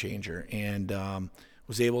absolute life changer. And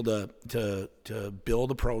was able to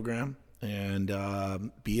build a program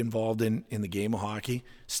and be involved in the game of hockey.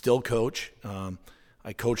 Still coach.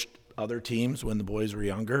 I coached other teams when the boys were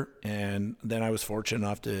younger, and then I was fortunate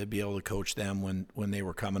enough to be able to coach them when they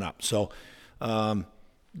were coming up. So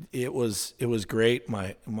it was great.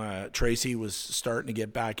 My Tracy was starting to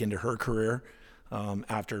get back into her career.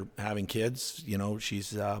 after having kids.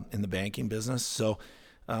 She's in the banking business. So,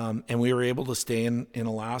 and we were able to stay in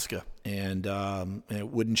Alaska, and it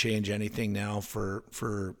wouldn't change anything now for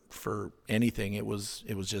anything.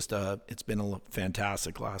 It's been a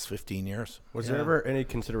fantastic last 15 years. Was there ever any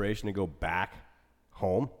consideration to go back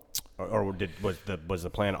home, or was the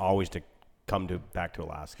plan always to come back to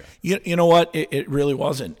Alaska? You know what? It really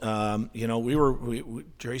wasn't. We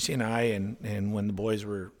Tracy and I, and when the boys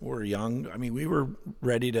were young, I mean, we were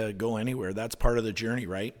ready to go anywhere. That's part of the journey,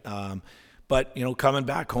 right? But coming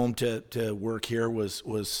back home to work here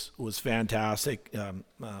was fantastic.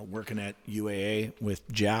 Working at UAA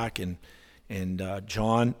with Jack and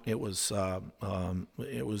John, it was kind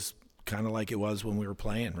of like it was when we were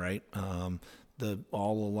playing, right?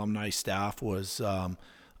 All alumni staff was a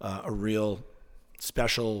real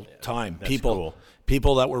special time. People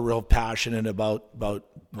that were real passionate about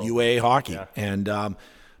UA hockey, and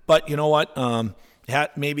but you know what?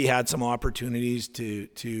 Maybe had some opportunities to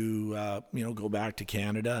go back to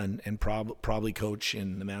Canada and probably coach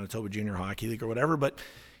in the Manitoba Junior Hockey League or whatever. But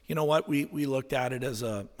you know what? We looked at it as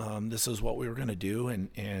this is what we were going to do, and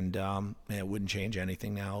it wouldn't change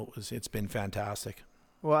anything now. It's been fantastic.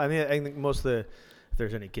 Well, I mean, I think most of the, if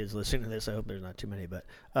there's any kids listening to this, I hope there's not too many, but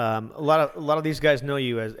a lot of these guys know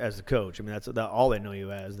you as the coach. I mean, that's all they know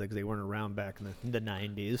you as, because they weren't around back in the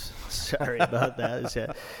 90s. Sorry about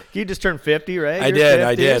that. You just turned 50, right? I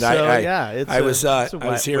did. So, I was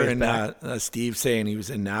hearing Steve saying he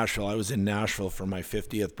was in Nashville. I was in Nashville for my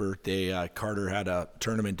 50th birthday. Carter had a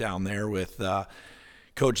tournament down there with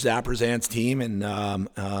Coach Zapperzant's team, and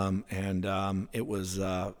it was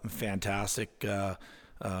fantastic.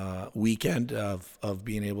 Weekend of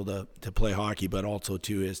being able to play hockey, but also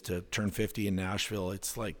too is to turn 50 in Nashville.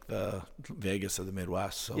 It's like the Vegas of the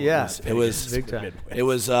Midwest. So it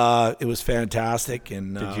was fantastic.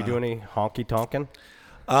 And did you do any honky tonkin'?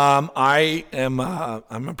 I'm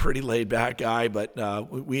a pretty laid back guy, but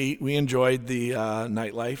we enjoyed the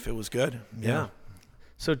nightlife. It was good. Yeah.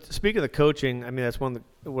 So speaking of the coaching, I mean, that's one of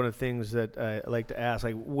the things that I like to ask.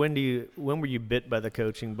 Like, when were you bit by the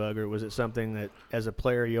coaching bug, or was it something that as a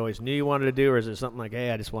player you always knew you wanted to do, or is it something like,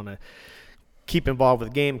 hey, I just want to keep involved with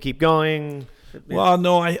the game, keep going? Well,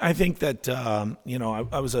 no, I think that I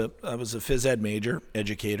was a phys ed major,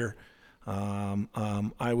 educator.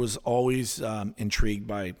 I was always intrigued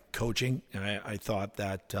by coaching. I thought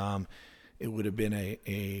that it would have been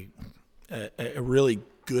a really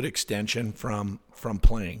good extension from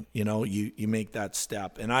playing. You make that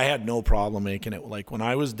step, and I had no problem making it. Like, when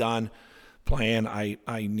I was done playing,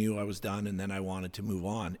 I knew I was done, and then I wanted to move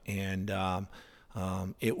on. And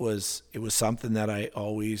it was something that I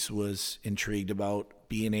always was intrigued about,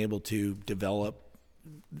 being able to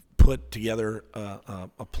put together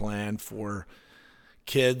a plan for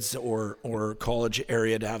kids or college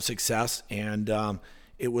area to have success. And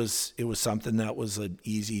it was something that was an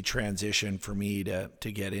easy transition for me to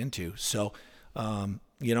get into. So,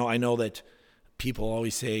 I know that people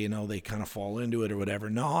always say, they kind of fall into it or whatever.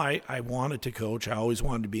 No, I wanted to coach. I always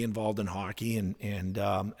wanted to be involved in hockey. And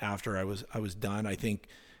after I was done, I think,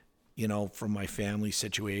 from my family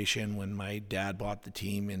situation, when my dad bought the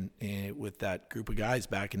team and with that group of guys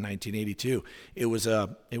back in 1982, it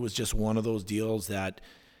was just one of those deals that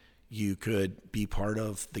you could be part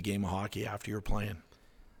of the game of hockey after you're playing.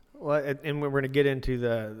 Well, and we're going to get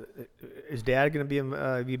into is Dad going to be?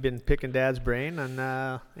 Have you been picking Dad's brain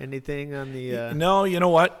on anything on the? No, you know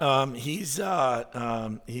what? He's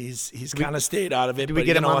kind of stayed out of it. Do we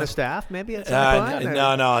get him on the staff maybe at some point?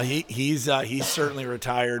 No. He's certainly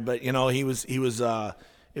retired, but he was. It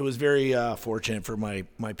was very fortunate for my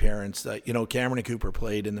parents that Cameron and Cooper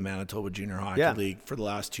played in the Manitoba Junior Hockey League for the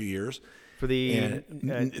last 2 years. They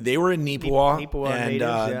were in Neepawa, and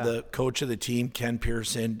natives, the coach of the team, Ken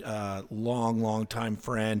Pearson, long time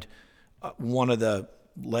friend, one of the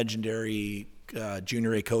legendary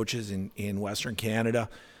junior A coaches in Western Canada.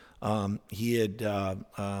 He had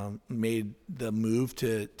made the move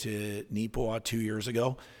to Neepawa 2 years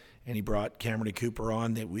ago, and he brought Cameron and Cooper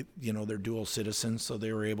on. They're dual citizens, so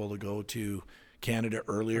they were able to go to Canada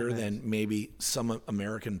earlier than maybe some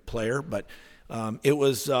American player, but. It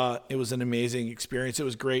was an amazing experience. It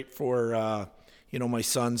was great for my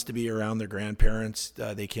sons to be around their grandparents.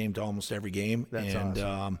 They came to almost every game. That's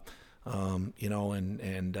awesome.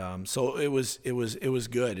 So it was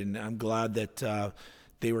good, and I'm glad that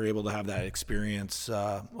they were able to have that experience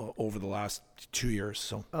over the last 2 years.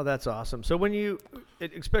 So. Oh, that's awesome. So when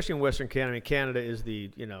especially in Western Canada, Canada is the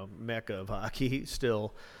mecca of hockey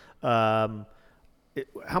still.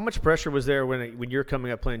 How much pressure was there when you're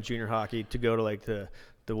coming up playing junior hockey to go to like the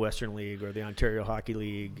the Western League or the Ontario Hockey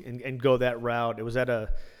League and go that route? Was that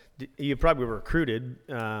you probably were recruited?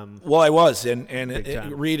 Well, I was, and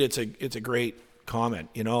time. Reed, it's a great comment.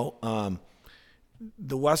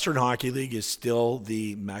 The Western Hockey League is still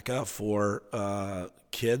the mecca for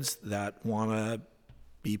kids that want to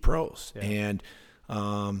be pros, and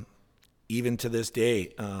even to this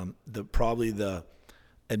day, probably the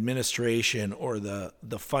administration or the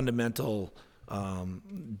fundamental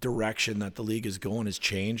direction that the league is going has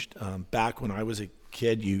changed. Back when I was a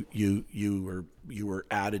kid, you were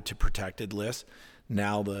added to protected lists.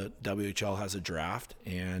 Now the WHL has a draft,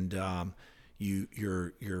 and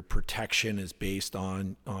your protection is based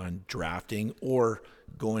on drafting or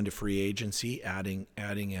going to free agency, adding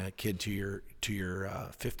a kid to your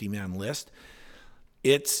 50-man list.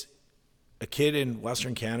 It's a kid in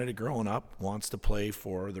Western Canada growing up wants to play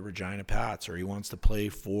for the Regina Pats, or he wants to play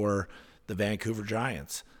for the Vancouver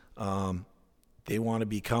Giants. They want to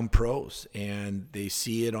become pros, and they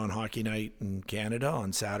see it on Hockey Night in Canada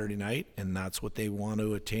on Saturday night, and that's what they want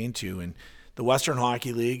to attain to. And the Western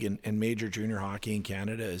Hockey League and major junior hockey in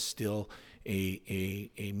Canada is still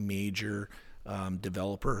a major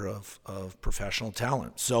developer of professional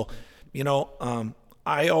talent. So,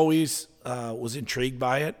 I always was intrigued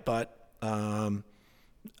by it, but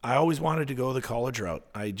I always wanted to go the college route.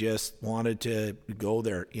 I just wanted to go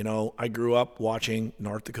there. I grew up watching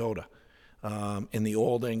North Dakota in the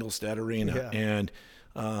old Engelstedt Arena, and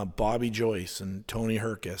Bobby Joyce and Tony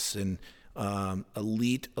Herkus and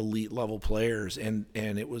elite level players, and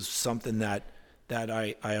it was something that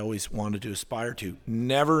I always wanted to aspire to.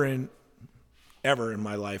 Never ever in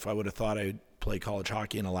my life I would have thought I'd play college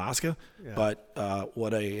hockey in Alaska, but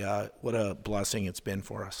what a blessing it's been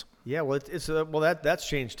for us. Yeah, well, that's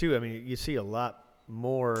changed too. I mean, you see a lot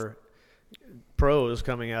more pros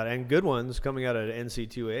coming out and good ones coming out of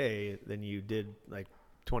NC2A than you did like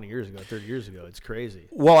 20 years ago, 30 years ago. It's crazy.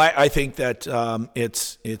 Well, I think that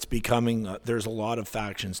it's becoming there's a lot of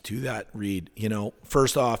factions to that, Reed.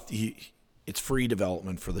 First off, it's free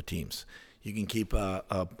development for the teams. You can keep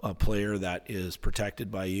a player that is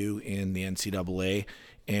protected by you in the NCAA,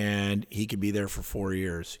 and he could be there for 4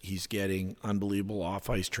 years. He's getting unbelievable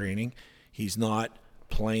off-ice training. He's not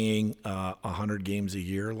playing 100 games a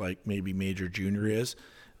year like maybe major junior is.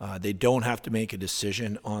 They don't have to make a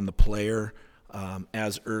decision on the player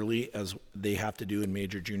as early as they have to do in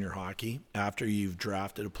major junior hockey. After you've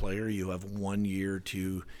drafted a player, you have 1 year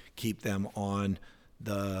to keep them on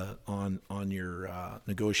your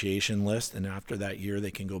negotiation list, and after that year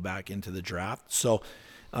they can go back into the draft. So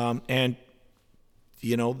the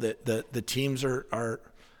teams are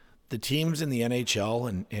the teams in the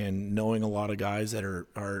NHL, and knowing a lot of guys that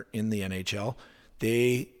are in the NHL,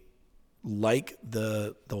 they like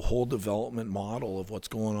the whole development model of what's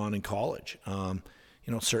going on in college.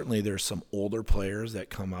 Certainly there's some older players that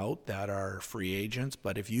come out that are free agents,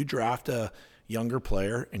 but if you draft a younger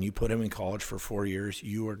player and you put him in college for 4 years,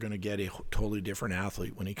 you are going to get a totally different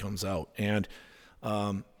athlete when he comes out. And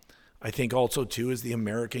I think also too is the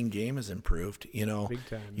American game has improved. Big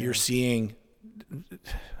time, You're seeing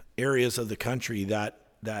areas of the country that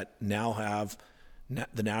now have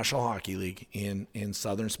the National Hockey League in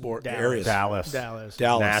southern sport areas. Dallas,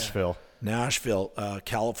 Nashville,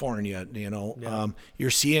 California.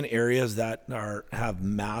 You're seeing areas that have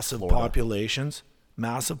massive populations,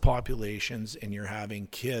 and you're having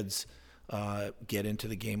kids get into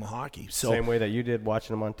the game of hockey. So same way that you did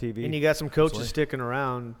watching them on TV. And you got some coaches sticking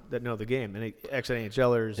around that know the game, and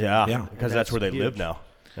ex-NHLers. Yeah, because that's where they live now.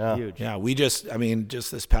 Yeah. Huge. Yeah, we just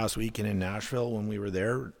this past weekend in Nashville when we were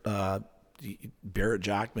there, Barrett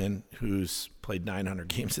Jackman, who's played 900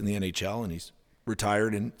 games in the NHL and he's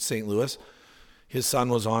retired in St. Louis, his son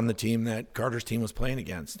was on the team that Carter's team was playing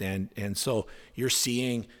against, and so you're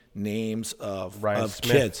seeing names of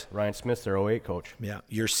kids. Ryan Smith's their 08 coach. Yeah,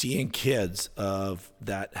 you're seeing kids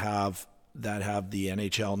that have the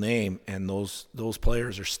NHL name, and those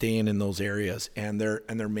players are staying in those areas, and they're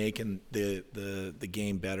making the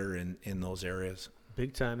game better in those areas.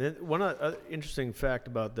 Big time. And one interesting fact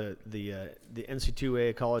about the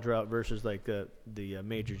NC2A college route versus like the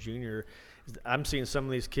major junior is I'm seeing some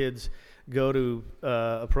of these kids go to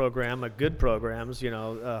a program, good programs,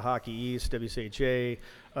 Hockey East, WCHA,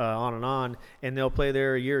 on, and they'll play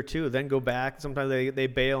there a year or two, then go back. Sometimes they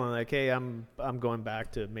bail and like, hey, I'm going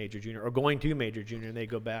back to major junior, or going to major junior, and they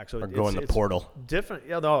go back. So the portal. Different.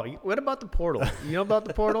 Yeah. No. What about the portal? You know about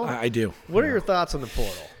the portal? I do. What are your thoughts on the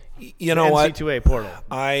portal? You know what? NC2A portal.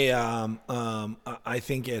 I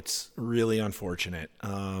think it's really unfortunate.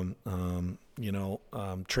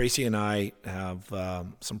 Tracy and I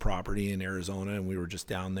have some property in Arizona, and we were just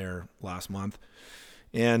down there last month.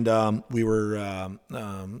 And we were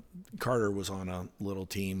Carter was on a little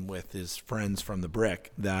team with his friends from the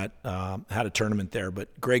Brick that had a tournament there.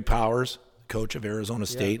 But Greg Powers, coach of Arizona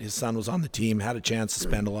State, his son was on the team. Had a chance to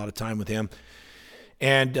spend a lot of time with him.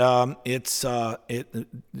 And it's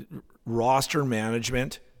roster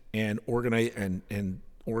management and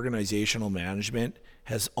organizational management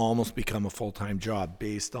has almost become a full-time job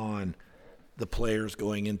based on the players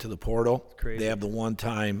going into the portal. They have the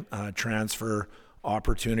one-time transfer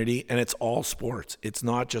opportunity, and it's all sports. It's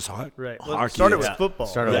not just hockey. Well, it started with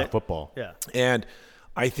football. With football. Yeah. And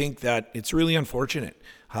I think that it's really unfortunate.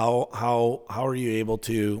 How are you able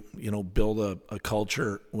to, build a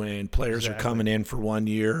culture when players are coming in for 1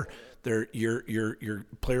 year, your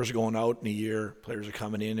players are going out in a year, players are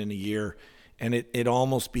coming in a year, and it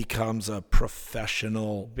almost becomes a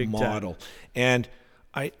professional model. And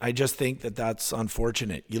I just think that that's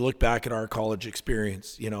unfortunate. You look back at our college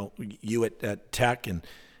experience, you at Tech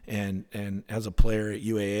and as a player at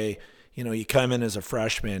UAA, you come in as a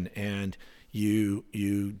freshman and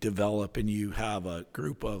you develop and you have a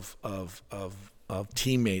group of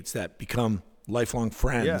teammates that become lifelong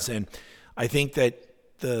friends. Yeah. And I think that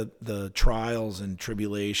the trials and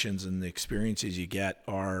tribulations and the experiences you get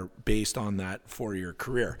are based on that 4-year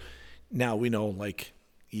career. Now we know, like,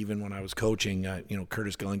 even when I was coaching,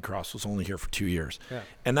 Curtis Gillincross was only here for 2 years,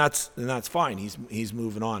 and that's fine. He's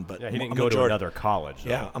moving on, but he didn't go to another college.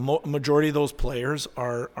 Though. Yeah, a majority of those players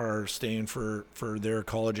are staying for their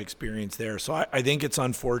college experience there. So I think it's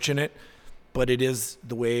unfortunate, but it is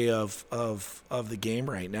the way of the game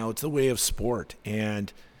right now. It's the way of sport,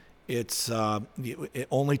 and it's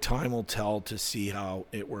only time will tell to see how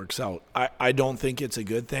it works out. I don't think it's a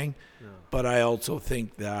good thing, but I also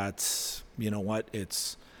think that's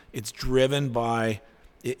it's driven by.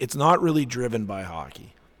 It's not really driven by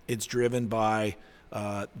hockey. It's driven by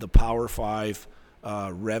the Power 5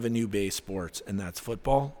 revenue-based sports, and that's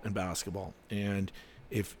football and basketball. And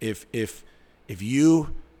if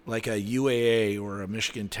you, like a UAA or a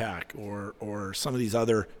Michigan Tech or some of these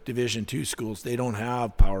other Division II schools, they don't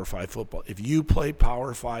have Power 5 football. If you play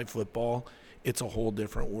Power 5 football, it's a whole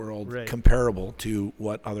different world, comparable to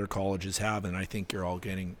what other colleges have, and I think you're all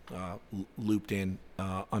getting looped in,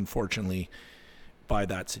 unfortunately, by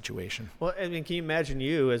that situation. Well, I mean, can you imagine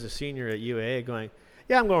you as a senior at UAA going,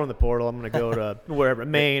 yeah, I'm going to the portal. I'm going to go to wherever,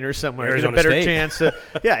 Maine or somewhere. Arizona There's a better State. chance.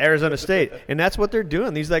 Arizona State. And that's what they're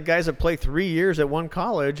doing. These guys that play 3 years at one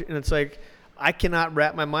college, and it's like, I cannot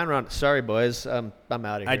wrap my mind around it. Sorry, boys. I'm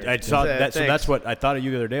out of here. I saw that. So that's what I thought of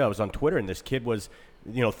you the other day. I was on Twitter, and this kid was,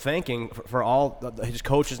 thanking for all his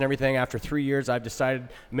coaches and everything. After 3 years, I've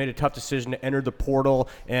made a tough decision to enter the portal.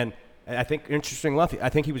 And I think, interesting enough, I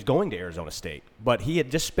think he was going to Arizona State, but he had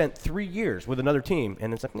just spent 3 years with another team,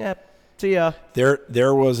 and it's like, see ya.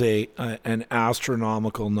 There was an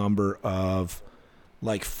astronomical number of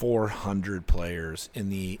like 400 players in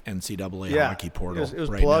the NCAA hockey portal. It was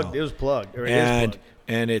right plugged. now. It was plugged.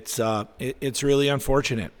 And it's really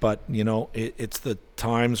unfortunate, but it's the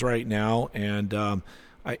times right now, and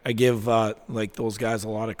I give like those guys a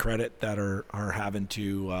lot of credit that are having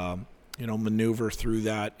to maneuver through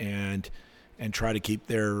that and try to keep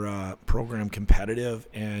their program competitive,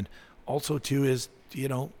 and also too is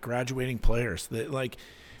graduating players that, like,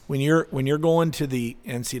 when you're going to the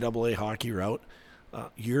NCAA hockey route,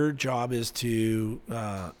 your job is to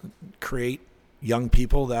create young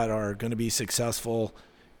people that are going to be successful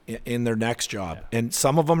in their next job. Yeah. And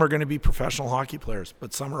some of them are going to be professional hockey players,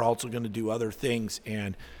 but some are also going to do other things.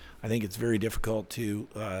 And I think it's very difficult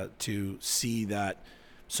to see that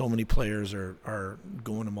so many players are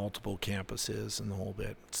going to multiple campuses and the whole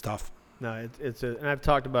bit. It's tough. No, and I've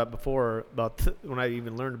talked about before when I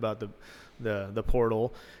even learned about the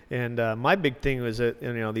portal. And my big thing was that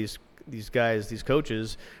these guys, these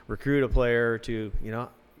coaches, recruit a player to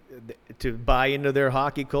buy into their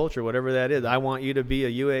hockey culture, whatever that is. I want you to be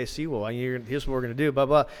a UAC. Well, here's what we're going to do, blah,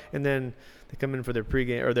 blah. And then they come in for their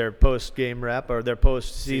pregame or their post-game wrap or their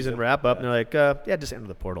post-season wrap-up, and they're like, just enter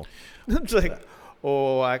the portal. It's like,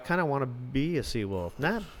 I kind of want to be a Seawolf.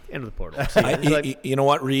 Enter the portal. You know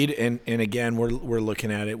what, Reed? And again, we're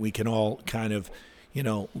looking at it. We can all kind of,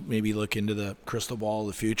 maybe look into the crystal ball of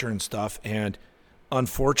the future and stuff. And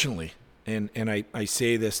unfortunately, and I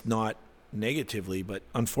say this not negatively, but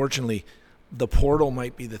unfortunately, the portal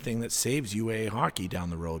might be the thing that saves UA hockey down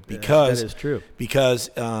the road, because that is true. Because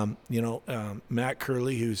Matt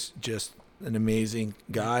Curley, who's just an amazing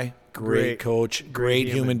guy, great coach, great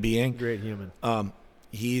human being, great human.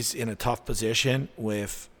 He's in a tough position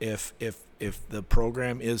with if the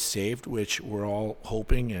program is saved, which we're all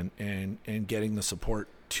hoping and getting the support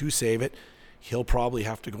to save it. he'll probably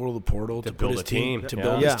have to go to the portal to build put his a team. to Yeah.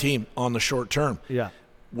 build Yeah. his team on the short term. Yeah.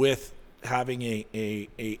 With having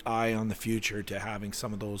a eye on the future to having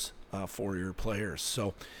some of those 4-year players.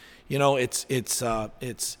 So, you know, it's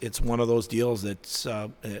one of those deals that's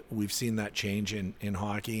we've seen that change in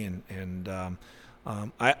hockey, and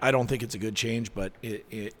I don't think it's a good change, but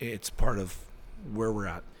it's part of where we're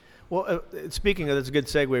at. Well, speaking of, that's a good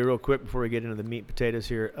segue real quick before we get into the meat and potatoes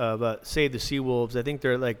here. Of Save the Seawolves, I think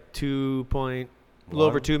they're like a little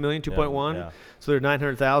over 2 million, 2.1. Yeah. So they're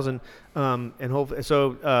 900,000. And hopefully,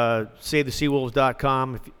 so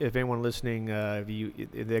SaveTheSeawolves.com. If anyone listening,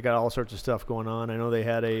 they got all sorts of stuff going on. I know they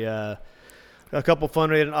had a couple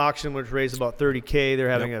fundraising auction which raised about $30,000. They're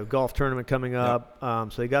having a golf tournament coming up.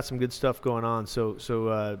 So they got some good stuff going on.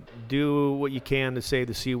 So do what you can to save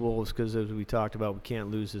the Seawolves, because as we talked about, we can't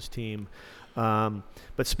lose this team.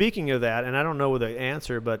 But speaking of that, and I don't know the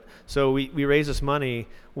answer, but so we raise this money.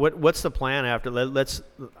 What's the plan after? I'm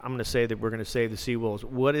going to say that we're going to save the Seawolves.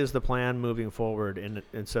 What is the plan moving forward?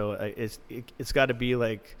 And so it's got to be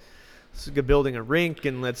like building a rink,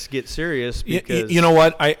 and let's get serious. Because you know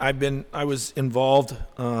what? I was involved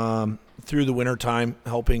through the wintertime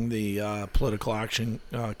helping the political action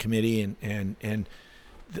committee and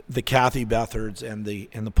the Kathy Bethards and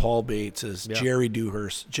the Paul Bateses, Jerry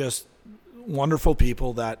Dewhurst, just wonderful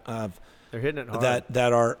people that they're hitting it hard.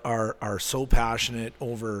 that are so passionate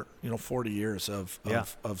over 40 years of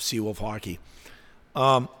Seawolf hockey.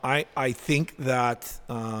 I think that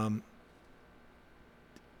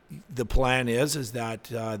the plan is that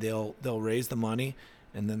they'll raise the money,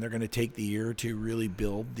 and then they're going to take the year to really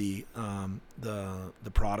build the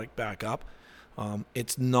product back up.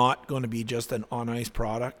 It's not going to be just an on ice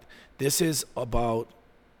product. This is about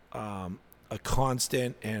a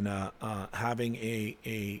constant and having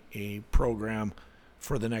a program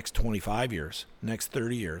for the next 25 years, next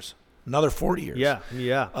 30 years, another 40 years.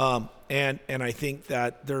 Yeah. And I think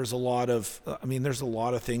that there's a lot of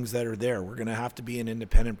things that are there. We're going to have to be an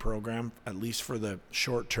independent program, at least for the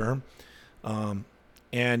short term.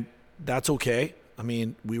 And that's okay. I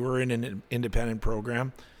mean, we were in an independent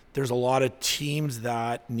program. There's a lot of teams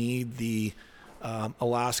that need the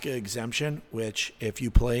Alaska exemption, which if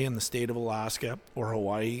you play in the state of Alaska or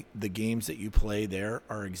Hawaii, the games that you play there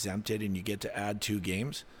are exempted and you get to add 2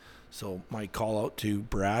 games. So my call out to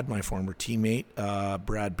Brad, my former teammate,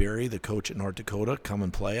 Brad Berry, the coach at North Dakota, come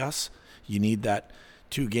and play us. You need that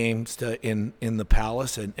 2 games in the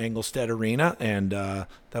Palace and Engelstedt Arena, and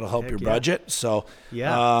that'll help your budget. So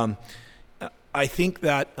I think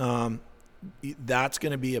that that's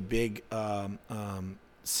going to be a big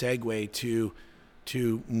segue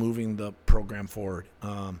to moving the program forward.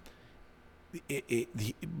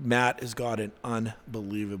 Matt has got an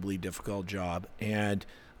unbelievably difficult job, and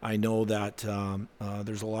I know that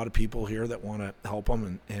there's a lot of people here that want to help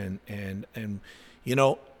him, and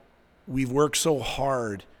we've worked so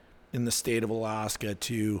hard in the state of Alaska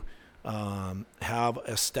to have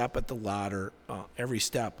a step at the ladder, every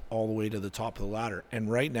step all the way to the top of the ladder.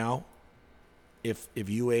 And right now, if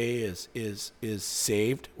UA is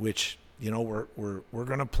saved, which we're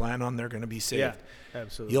going to plan on, they're going to be saved. Yeah,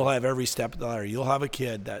 absolutely. You'll have every step of the ladder. You'll have a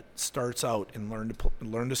kid that starts out and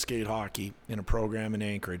learn to skate hockey in a program in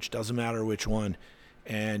Anchorage. Doesn't matter which one.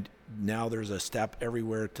 And now there's a step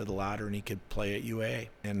everywhere to the ladder, and he could play at UA.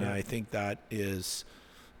 And I think that is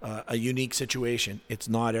a unique situation. It's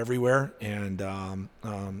not everywhere, and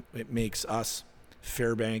it makes us,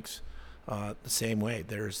 Fairbanks, the same way.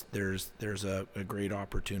 There's a great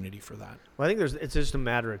opportunity for that. Well, I think it's just a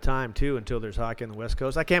matter of time too until there's hockey on the West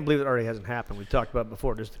Coast. I can't believe it already hasn't happened. We talked about it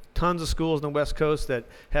before. There's tons of schools on the West Coast that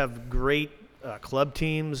have great club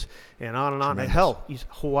teams and on and on. Tremendous. Hell,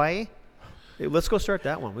 Hawaii. Hey, let's go start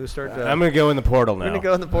that one. We'll start. I'm going to go in the portal now. We're gonna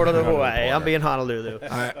go in the portal to Hawaii. I'll be in Honolulu.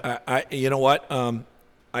 I you know what?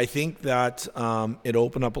 I think that it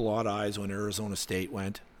opened up a lot of eyes when Arizona State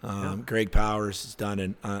went. Greg Powers has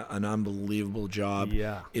done an unbelievable job.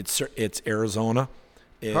 Yeah. It's Arizona.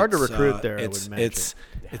 It's hard to recruit there, I would imagine.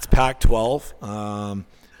 It's Pac-12.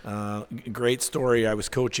 Great story. I was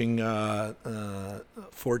coaching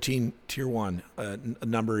 14 Tier 1 a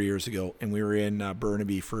number of years ago, and we were in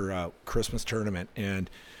Burnaby for a Christmas tournament.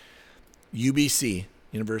 And UBC,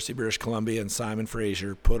 University of British Columbia, and Simon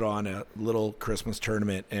Fraser put on a little Christmas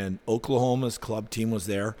tournament, and Oklahoma's club team was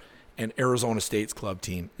there and Arizona State's club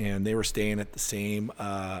team, and they were staying at the same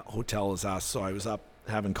hotel as us. So I was up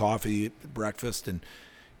having coffee, breakfast, and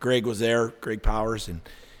Greg was there, Greg Powers, and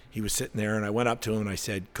he was sitting there, and I went up to him and I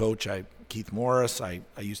said, Coach, Keith Morris, I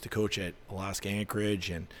used to coach at Alaska Anchorage,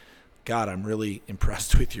 and God, I'm really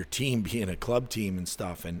impressed with your team being a club team and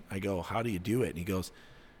stuff. And I go, how do you do it? And he goes,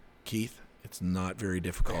 Keith, it's not very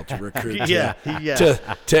difficult to recruit Yeah.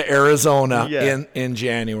 to Arizona Yeah. in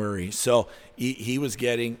January. So he was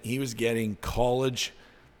getting college,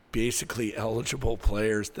 basically eligible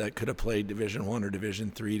players that could have played Division I or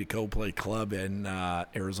Division III to go play club in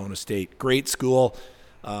Arizona State. Great school.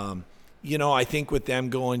 I think with them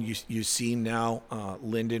going, you see now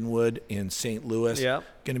Lindenwood in St. Louis, Yep.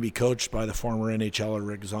 going to be coached by the former NHLer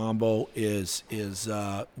Rick Zombo, is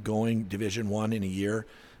going Division I in a year.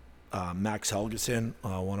 Max Helgeson,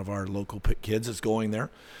 one of our local kids, is going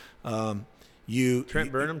there.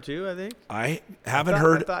 Trent Burnham too, I think. I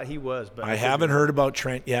thought he was, but I haven't heard about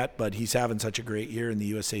Trent yet, but he's having such a great year in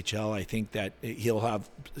the USHL. I think that he'll have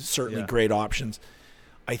certainly great options.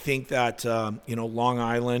 I think that Long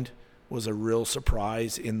Island was a real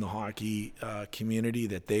surprise in the hockey community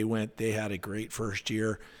that they had a great first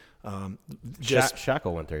year.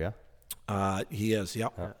 Shackle went there, yeah. He is,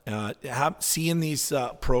 yep. Seeing these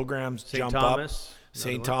programs jump Thomas, up.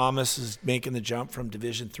 St. Thomas is making the jump from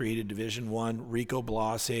Division III to Division I. Rico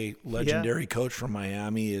Blase, legendary coach from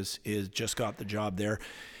Miami, is just got the job there.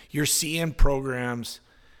 You're seeing programs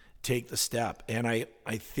take the step, and I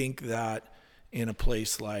think that in a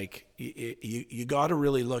place like you got to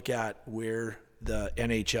really look at where the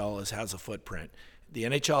NHL has a footprint. The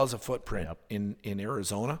NHL has a footprint in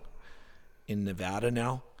Arizona, in Nevada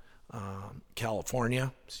now.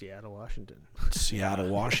 California, Seattle, Washington.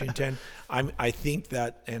 I think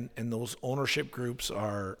that and those ownership groups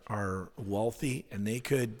are wealthy, and they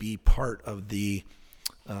could be part of the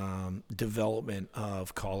development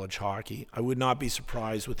of college hockey. I would not be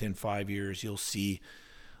surprised within 5 years you'll see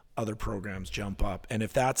other programs jump up, and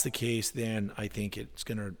if that's the case, then I think it's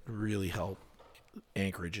going to really help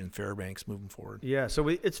Anchorage and Fairbanks moving forward. Yeah, so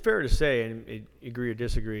it's fair to say, and agree or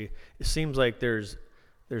disagree, it seems like there's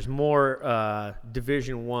more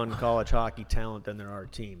Division I college hockey talent than there are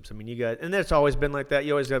teams. I mean, and that's always been like that.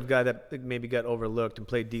 You always have a guy that maybe got overlooked and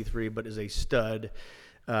played D3 but is a stud.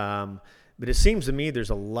 But it seems to me there's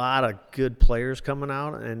a lot of good players coming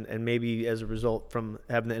out, and maybe as a result from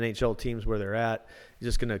having the NHL teams where they're at,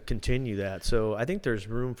 just going to continue that. So I think there's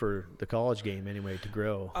room for the college game anyway to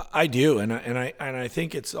grow. I do, and I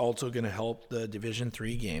think it's also going to help the Division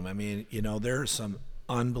III game. I mean, there are some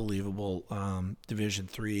unbelievable Division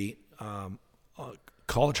III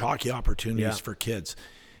college hockey opportunities for kids,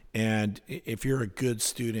 and if you're a good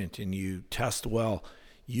student and you test well,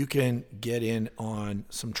 you can get in on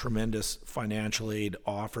some tremendous financial aid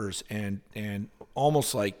offers and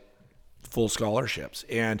almost like full scholarships,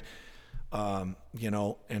 and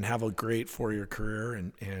and have a great 4-year career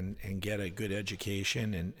and get a good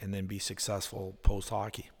education and then be successful post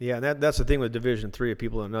hockey. Yeah, that's the thing with Division III. If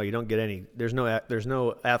people don't know, you don't get any. There's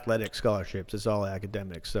no athletic scholarships. It's all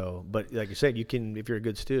academic. So, but like you said, you can, if you're a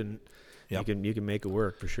good student, you can make it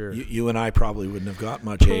work for sure. You and I probably wouldn't have got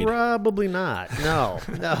much aid. Probably not. No.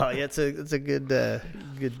 It's a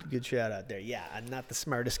good shout out there. Yeah, I'm not the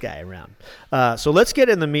smartest guy around. So let's get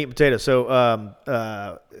in the meat and potatoes. So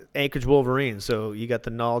Anchorage Wolverines. So you got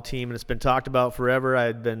the Null team, and it's been talked about forever.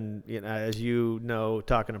 I'd been, as you know,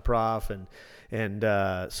 talking to Prof, and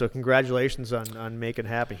so congratulations on making it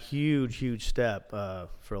happen. Huge step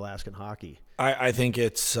for Alaskan hockey. I think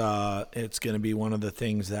it's going to be one of the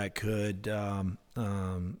things that could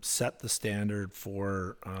set the standard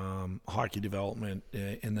for hockey development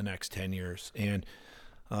in the next 10 years. And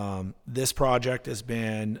this project has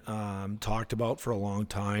been talked about for a long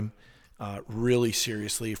time, really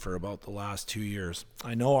seriously for about the last 2 years.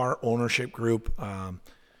 I know our ownership group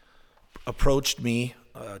approached me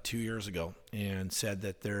 2 years ago and said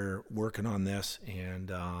that they're working on this,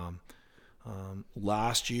 and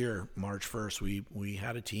last year, March 1st, we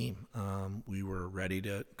had a team. We were ready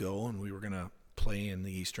to go, and we were going to play in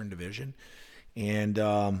the Eastern Division, and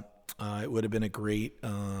it would have been a great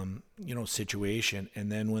situation.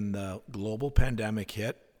 And then when the global pandemic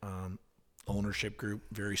hit, ownership group,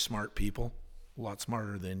 very smart people, a lot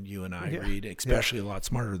smarter than you and I, Reed, especially a lot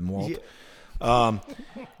smarter than Walt.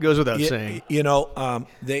 Goes without saying.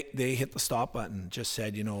 They hit the stop button, just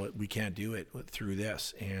said, we can't do it through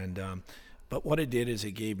this. And but what it did is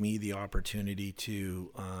it gave me the opportunity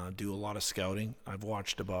to do a lot of scouting. I've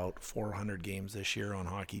watched about 400 games this year on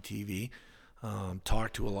Hockey TV,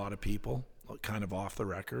 talked to a lot of people, kind of off the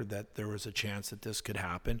record, that there was a chance that this could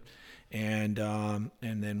happen. And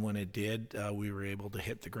then when it did, we were able to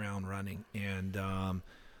hit the ground running. And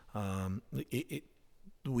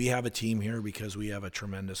we have a team here because we have a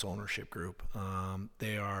tremendous ownership group.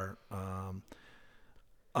 They are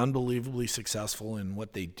unbelievably successful in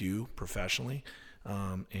what they do professionally.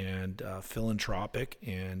 and philanthropic,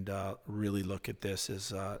 and really look at this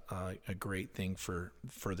as a great thing for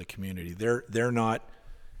the community. They're not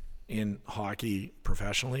in hockey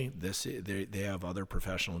professionally. They have other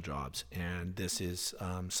professional jobs, and this is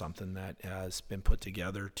something that has been put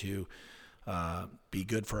together to be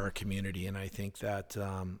good for our community. And I think that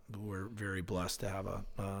we're very blessed to have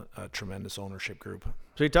a tremendous ownership group.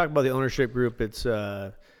 So you talk about the ownership group. It's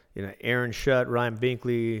Aaron Shutt, Ryan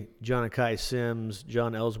Binkley, John Akai Sims,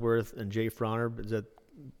 John Ellsworth, and Jay Fronner. Is that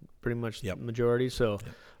pretty much the majority? So,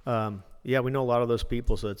 we know a lot of those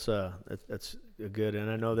people. So that's good. And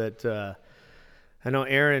I know that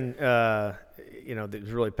Aaron,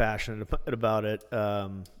 is really passionate about it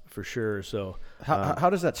for sure. So, how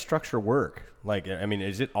does that structure work? Like, I mean,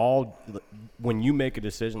 is it all when you make a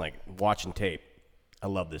decision, like watching tape? I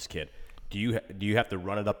love this kid. Do you have to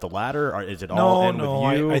run it up the ladder, or is it all in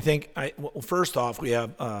with you? I think first off, we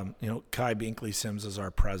have Kai Binkley Sims is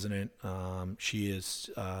our president. She is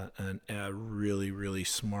a really, really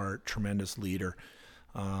smart, tremendous leader.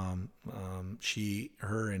 Her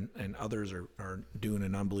and others are doing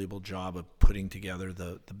an unbelievable job of putting together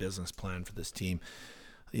the business plan for this team.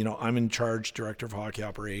 I'm in charge, director of hockey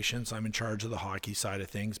operations. I'm in charge of the hockey side of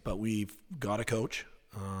things, but we've got a coach.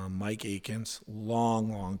 Mike Akins,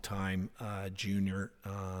 long time junior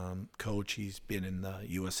coach. He's been in the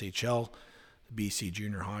USHL, the BC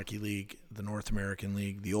Junior Hockey League, the North American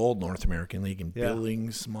League, the old North American League in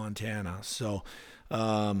Billings, Montana. So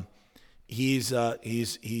he's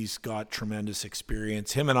got tremendous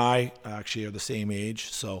experience. Him and I actually are the same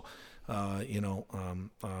age, so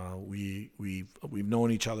we've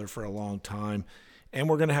known each other for a long time, and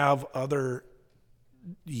we're going to have other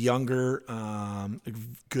younger,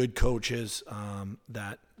 good coaches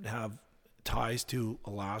that have ties to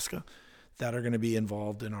Alaska that are going to be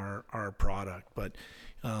involved in our product. But,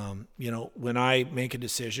 when I make a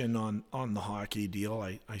decision on the hockey deal,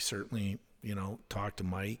 I certainly, talk to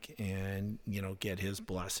Mike and, get his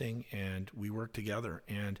blessing, and we work together.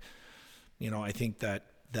 And, I think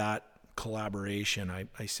that collaboration,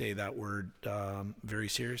 I say that word very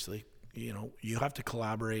seriously. You have to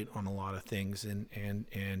collaborate on a lot of things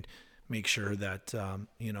and make sure that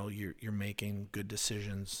you're making good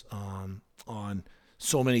decisions on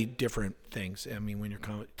so many different things. I mean, when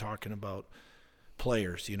you're talking about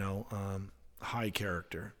players, high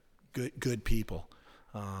character, good people,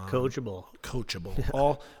 coachable,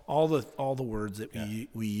 all the words that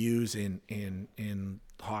we use in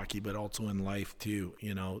hockey, but also in life too.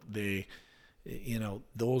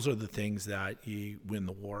 Those are the things that you win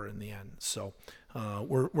the war in the end. So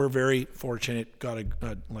we're very fortunate. Got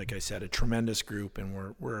like I said, a tremendous group,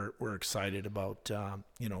 and we're excited about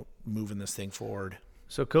moving this thing forward.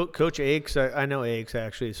 So Coach Akes, I know Akes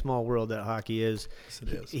actually. Small world that hockey is. Yes, it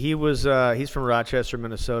is. He was he's from Rochester,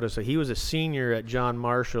 Minnesota. So he was a senior at John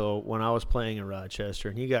Marshall when I was playing in Rochester,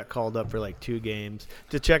 and he got called up for like 2 games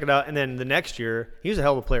to check it out. And then the next year, he was a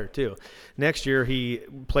hell of a player too. Next year he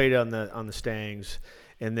played on the Stangs,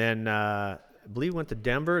 and then I believe went to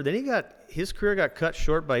Denver. Then his career got cut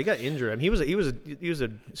short by he got injured. I mean, he was a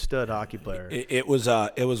stud hockey player. It was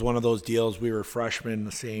one of those deals. We were freshmen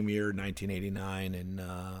the same year, 1989, and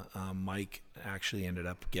Mike actually ended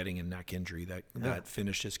up getting a neck injury that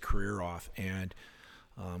finished his career off, and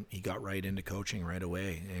he got right into coaching right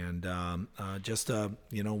away. And just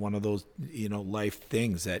one of those life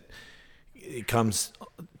things that it comes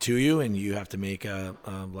to you and you have to make a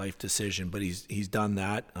life decision. But he's done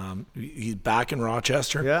that. He's back in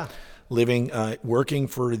Rochester, living, working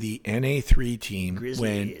for the NA3 team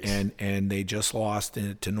and they just lost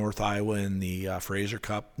to North Iowa in the Fraser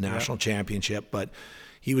Cup National Championship. But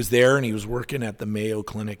he was there and he was working at the Mayo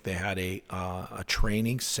Clinic. They had a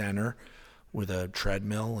training center with a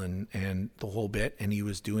treadmill and the whole bit, and he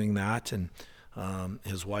was doing that. And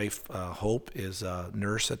his wife, Hope, is a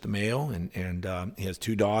nurse at the Mayo, and he has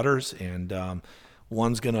 2 daughters, and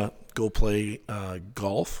one's going to go play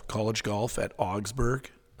college golf at Augsburg.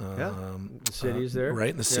 The cities there. Right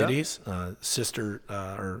in the cities. Sister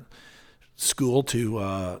or school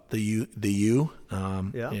to the U.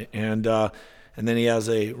 And then he has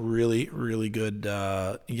a really, really good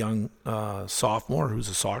young sophomore who's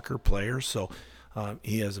a soccer player. So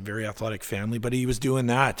he has a very athletic family, but he was doing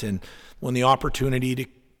that. And when the opportunity to,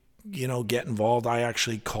 get involved, I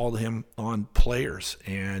actually called him on players,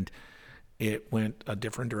 and it went a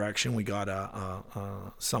different direction. We got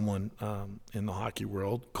someone in the hockey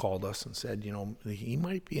world called us and said, he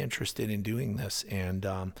might be interested in doing this.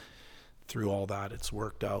 And through all that, it's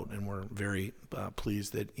worked out, and we're very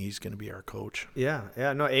pleased that he's going to be our coach. Yeah.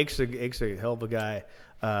 No, Ake's a hell of a guy.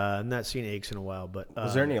 I've not seen Aches in a while, but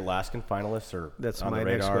Was there any Alaskan finalists or that's on my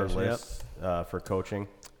the next radar question, list for coaching?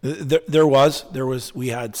 There was. We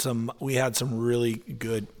had some really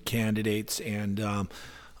good candidates, and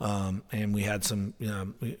we had some.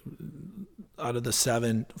 Out of the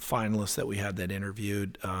 7 finalists that we had that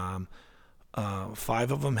interviewed, 5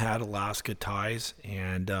 of them had Alaska ties,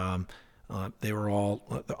 and they were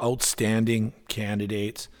all outstanding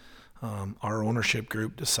candidates. Our ownership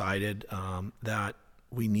group decided that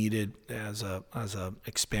we needed, as a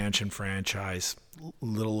expansion franchise,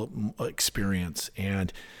 little experience,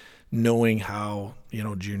 and knowing how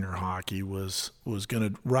junior hockey was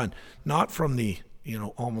going to run, not from the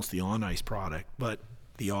almost the on ice product, but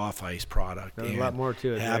the off ice product. There's a lot more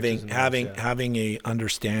to it. Having a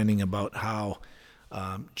understanding about how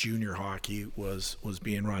junior hockey was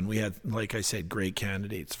being run. We had, like I said, great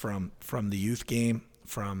candidates from the youth game,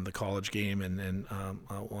 from the college game, and then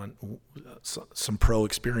some pro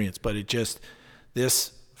experience. But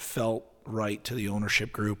this felt right to the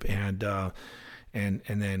ownership group, and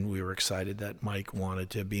then we were excited that Mike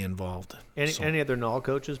wanted to be involved. Any other NOL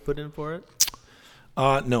coaches put in for it?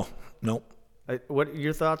 No. What are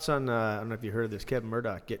your thoughts on? I don't know if you heard of this, Kevin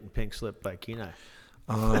Murdoch getting pink slipped by Kenai.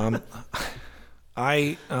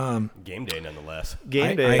 Game day, nonetheless.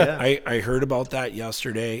 Game day. I heard about that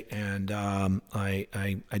yesterday, and I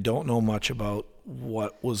don't know much about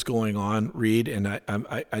what was going on, Reed, and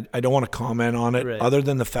I don't want to comment on it, right, other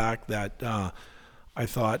than the fact that I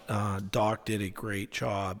thought Doc did a great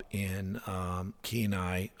job in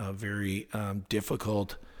Kenai, a very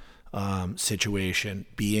difficult situation,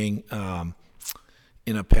 being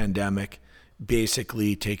in a pandemic,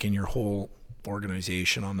 basically taking your whole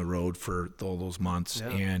organization on the road for all those months,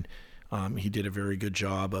 and he did a very good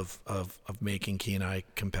job of making Kenai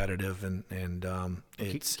competitive, and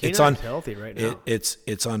it's healthy right now.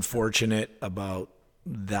 It's unfortunate about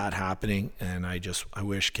that happening, and I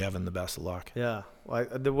wish Kevin the best of luck. Yeah, well,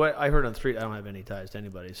 what I heard on the street, I don't have any ties to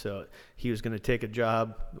anybody, so he was going to take a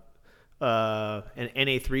job, an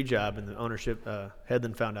NA3 job, and the ownership had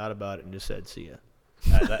then found out about it and just said, "See ya."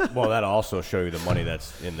 That'll also show you the money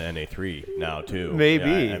that's in the NA3 now too.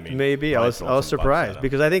 Maybe. I was surprised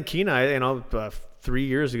because I think Kenai, 3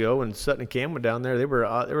 years ago when Sutton and Cam went down there, they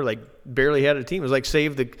were like barely had a team. It was like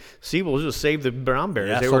save the Brown Bears.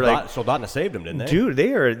 Yeah, they were like Soldotna saved them, didn't they? Dude,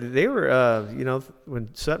 they were when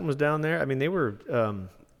Sutton was down there, I mean they were.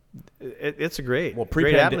 It's a great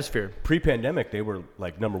atmosphere. Pre-pandemic, they were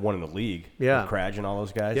like number 1 in the league. Yeah, with Kraj and all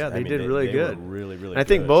those guys. Yeah, they did really good. Were really, really. And I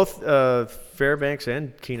think both Fairbanks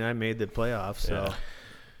and Kenai made the playoffs. So,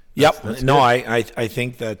 that's I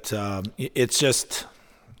think that it's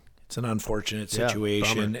an unfortunate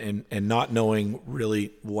situation, and not knowing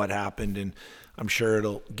really what happened, and I'm sure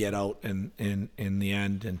it'll get out in the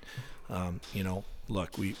end, and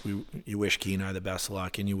look, you wish Kenai the best of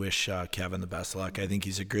luck, and you wish Kevin the best of luck. I think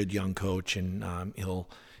he's a good young coach, and he'll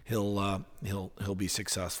be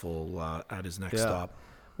successful at his next stop.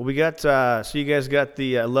 Well, we got so you guys got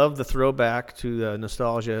the I love the throwback to the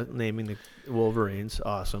nostalgia naming the Wolverines.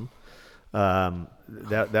 Awesome.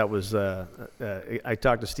 That was I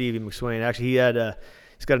talked to Stevie McSwain. Actually,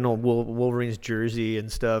 he's got an old Wolverines jersey and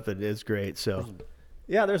stuff, and it's great. So.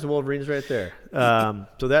 Yeah, there's the Wolverines right there.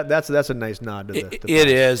 So that's a nice nod to the it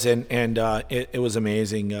is, and it was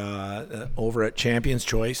amazing. Over at Champions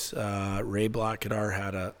Choice, Ray Blackadar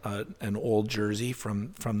had an old jersey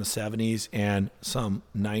from the 70s and some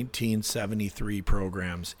 1973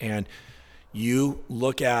 programs, and you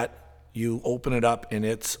open it up, and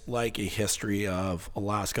it's like a history of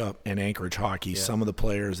Alaska and Anchorage hockey. Some of the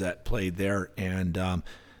players that played there, and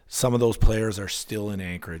some of those players are still in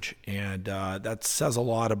Anchorage, and that says a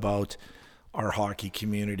lot about our hockey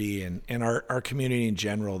community and our community in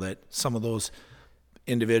general, that some of those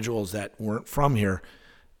individuals that weren't from here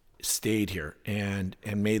stayed here and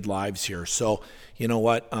made lives here. So, you know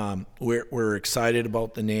what? We're excited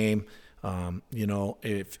about the name.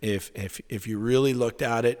 If you really looked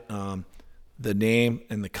at it, the name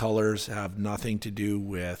and the colors have nothing to do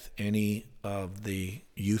with any of the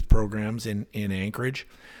youth programs in Anchorage.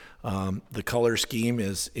 The color scheme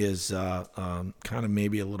is kind of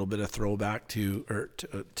maybe a little bit of throwback to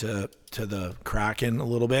the Kraken a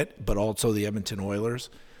little bit, but also the Edmonton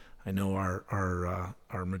Oilers. I know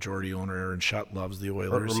our majority owner Aaron Shutt loves the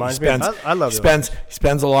Oilers. I love he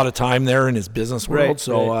spends a lot of time there in his business world. Right,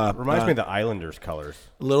 so reminds me of the Islanders colors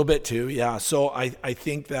a little bit too. Yeah. So I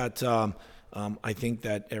think that I think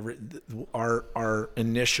that our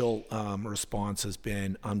initial response has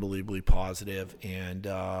been unbelievably positive, and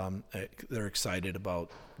they're excited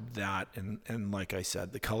about that. And like I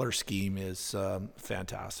said, the color scheme is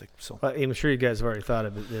fantastic. So I'm sure you guys have already thought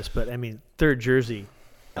of this, but I mean, third jersey,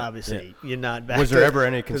 obviously, you're not back. Was there ever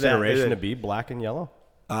any to that. consideration to be black and yellow?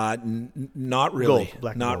 Not really. Gold,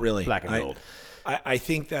 black and not gold. really. Black and gold. I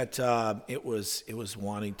think that it was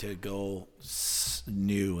wanting to go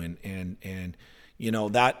new and you know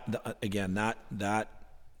that again that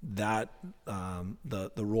the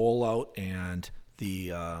rollout and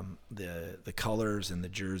the colors and the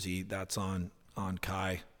jersey, that's on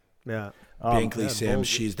Kai. Yeah. Binkley Sims, bold.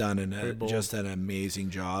 she's done Very bold. just an amazing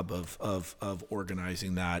job of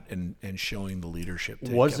organizing that and showing the leadership.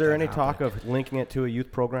 To Was get there that any happening. talk of linking it to a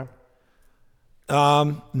youth program?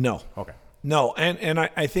 No. Okay. No, and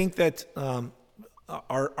I think that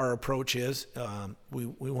our approach is we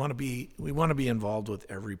want to be involved with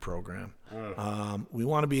every program. We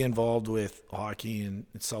want to be involved with hockey in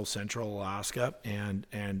South Central Alaska and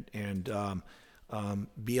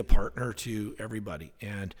be a partner to everybody.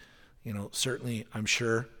 And you know, certainly, I'm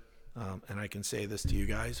sure, and I can say this to you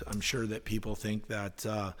guys, I'm sure that people think that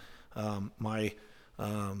my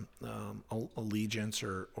allegiance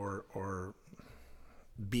or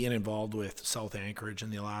being involved with South Anchorage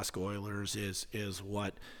and the Alaska Oilers is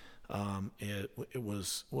what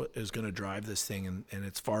what is going to drive this thing, and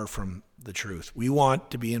it's far from the truth. We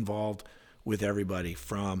want to be involved with everybody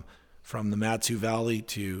from the Mat-Su Valley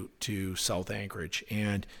to South Anchorage,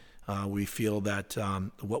 and we feel that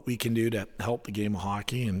what we can do to help the game of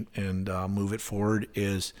hockey and move it forward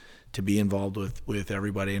is to be involved with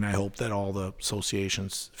everybody, and I hope that all the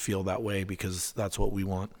associations feel that way, because that's what we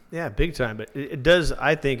want. Yeah, big time. But it does.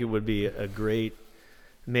 I think it would be a great,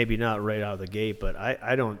 maybe not right out of the gate, but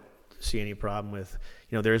I don't see any problem with,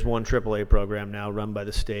 you know, there's one AAA program now run by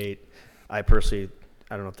the state. I personally,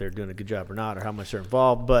 I don't know if they're doing a good job or not, or how much they're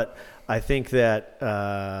involved, but I think that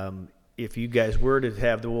if you guys were to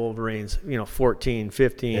have the Wolverines, you know, 14,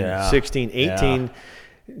 15, 16, 18,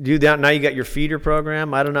 do that. Now you got your feeder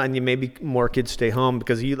program. I don't know, and you maybe more kids stay home,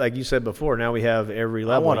 because you, like you said before, now we have every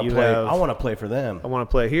level. I want to play for them. I want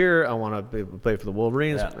to play here. I want to play for the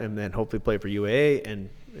Wolverines, Yeah. and then hopefully play for UA and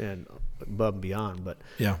above and beyond.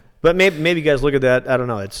 But maybe you guys look at that. I don't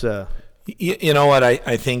know. It's you know what,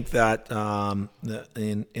 I think that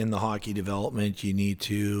in the hockey development, you need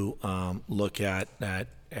to look at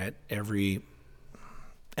every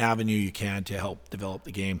avenue you can to help develop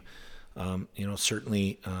the game. You know,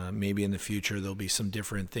 certainly maybe in the future there'll be some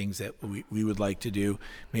different things that we would like to do.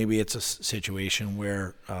 Maybe it's a situation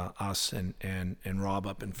where us and Rob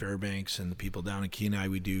up in Fairbanks and the people down in Kenai,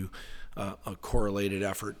 we do a correlated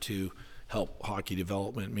effort to help hockey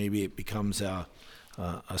development. Maybe it becomes a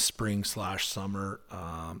spring/summer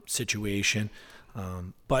situation.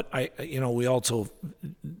 But we also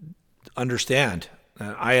understand,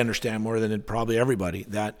 I understand more than probably everybody,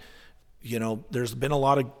 that you know, there's been a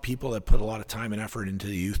lot of people that put a lot of time and effort into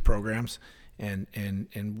the youth programs, and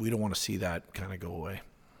we don't want to see that kind of go away.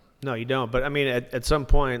 No, you don't. But I mean, at some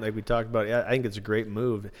point, like we talked about, I think it's a great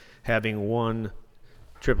move having one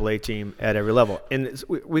AAA team at every level. And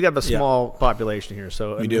we got a small population here,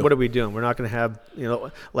 so what are we doing? We're not going to have, you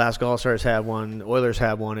know, Alaska All-Stars have one, Oilers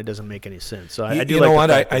have one. It doesn't make any sense. So I do. You know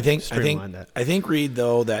what? I think, Reed,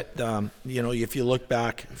 though, that you know, if you look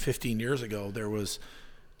back 15 years ago, there was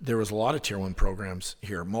a lot of Tier 1 programs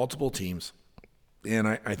here, multiple teams. And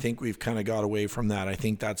I think we've kind of got away from that. I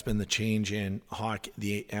think that's been the change in hockey,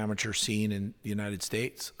 the amateur scene in the United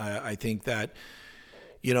States. I think that,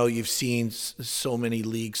 you know, you've seen so many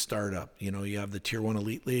leagues start up. You know, you have the Tier 1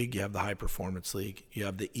 Elite League, you have the High Performance League, you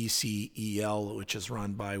have the ECEL, which is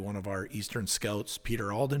run by one of our Eastern Scouts,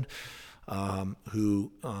 Peter Alden,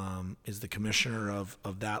 who is the commissioner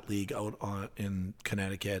of that league out in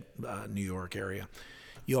Connecticut, New York area.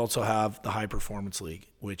 You also have the High Performance League,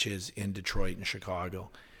 which is in Detroit and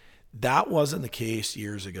Chicago. That wasn't the case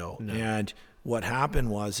years ago. No. And what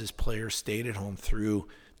happened was players stayed at home through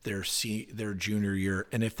their junior year.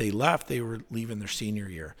 And if they left, they were leaving their senior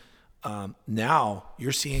year. Now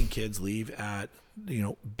you're seeing kids leave at, you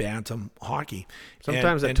know, bantam hockey.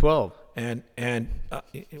 Sometimes at 12. And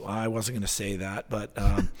I wasn't going to say that, but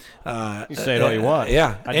you say it all you want.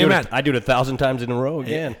 Yeah, amen. I do it 1,000 times in a row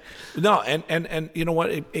again. No, and you know what?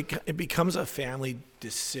 It becomes a family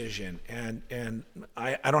decision, and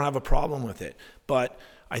I don't have a problem with it. But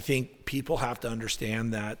I think people have to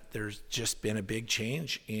understand that there's just been a big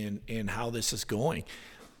change in how this is going.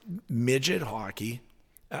 Midget hockey.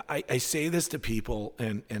 I say this to people,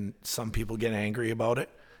 and some people get angry about it.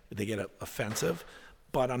 They get offensive.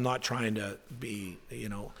 but I'm not trying to be,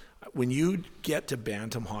 when you get to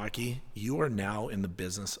bantam hockey, you are now in the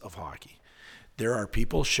business of hockey. There are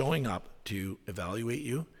people showing up to evaluate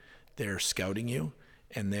you, they're scouting you,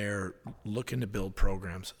 and they're looking to build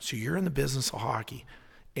programs. So you're in the business of hockey.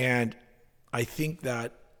 And I think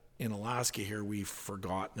that in Alaska here, we've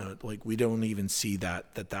forgotten it. Like, we don't even see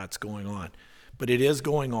that's going on. But it is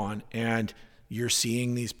going on, and you're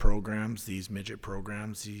seeing these programs, these midget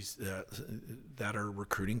programs, these that are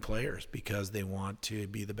recruiting players because they want to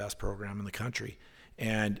be the best program in the country.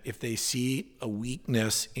 And if they see a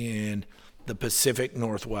weakness in the Pacific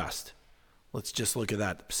Northwest, let's just look at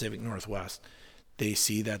that, the Pacific Northwest. They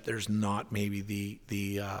see that there's not maybe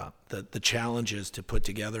the challenges to put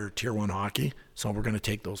together Tier 1 hockey, so we're going to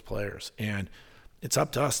take those players. And it's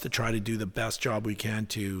up to us to try to do the best job we can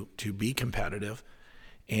to be competitive.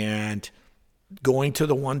 And going to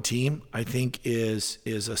the one team, I think, is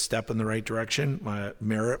a step in the right direction.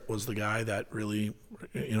 Merritt was the guy that really,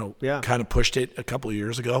 kind of pushed it a couple of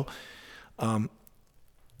years ago.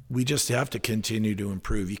 We just have to continue to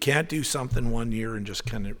improve. You can't do something one year and just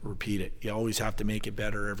kind of repeat it. You always have to make it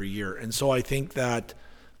better every year. And so I think that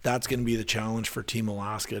that's going to be the challenge for Team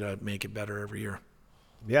Alaska, to make it better every year.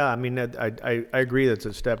 Yeah, I mean, I agree that's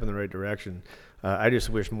a step in the right direction. I just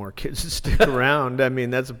wish more kids would stick around. I mean,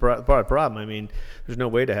 that's a part of the problem. I mean, there's no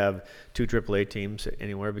way to have 2 AAA teams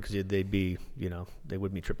anywhere because they'd be, they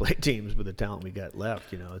would be AAA teams with the talent we got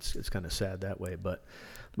left. It's kind of sad that way. But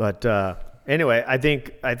anyway, I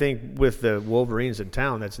think with the Wolverines in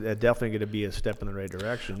town, that's definitely going to be a step in the right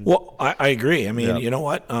direction. Well, I agree. I mean, You know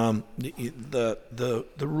what? The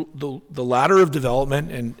ladder of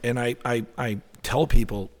development, and I tell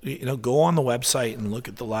people, go on the website and look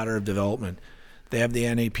at the ladder of development. They have the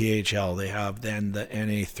NAPHL, they have then the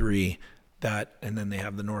NA3, and then they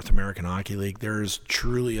have the North American Hockey League. There's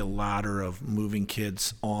truly a ladder of moving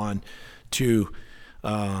kids on to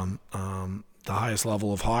the highest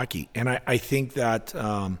level of hockey. And I think that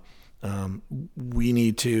we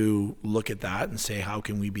need to look at that and say, how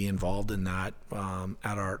can we be involved in that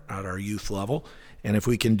at our youth level? And if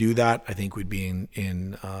we can do that, I think we'd be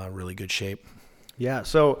in really good shape. Yeah.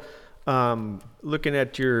 So looking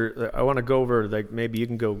at I want to go over, like, maybe you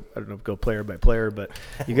can go, I don't know, go player by player, but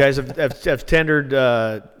you guys have tendered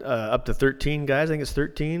up to 13 guys. I think it's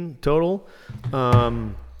 13 total.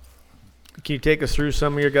 Can you take us through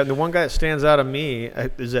some of your guys? The one guy that stands out of me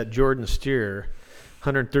is that Jordan Steer,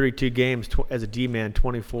 132 games as a D-man,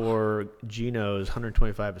 24 Genos,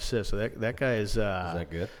 125 assists. So that guy is that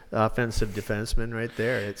good? Offensive defenseman right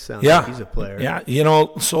there. It sounds like he's a player. Yeah,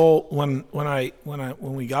 so when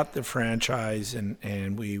we got the franchise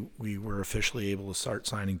and we were officially able to start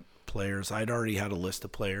signing players, I'd already had a list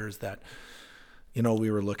of players that we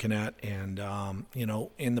were looking at, and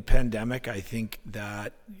in the pandemic, I think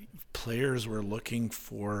that players were looking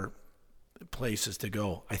for places to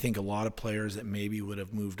go. I think a lot of players that maybe would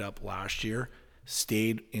have moved up last year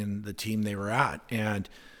stayed in the team they were at, and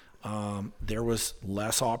there was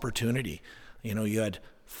less opportunity. You had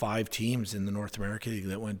 5 teams in the North American League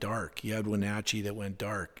that went dark. You had Wenatchee that went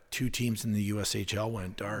dark. 2 teams in the USHL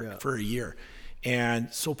went dark for a year.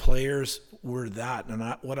 And so players were that.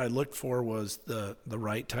 And what I looked for was the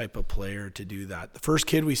right type of player to do that. The first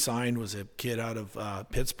kid we signed was a kid out of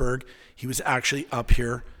Pittsburgh. He was actually up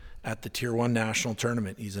here at the Tier 1 national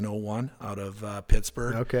tournament. He's an 01 out of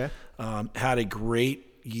Pittsburgh. Okay. Had a great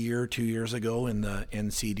year 2 years ago in the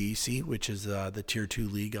NCDC, which is the Tier 2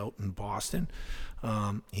 league out in Boston.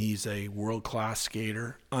 He's a world-class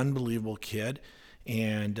skater, unbelievable kid,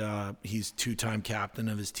 and he's 2-time captain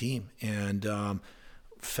of his team, and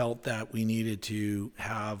felt that we needed to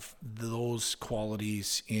have those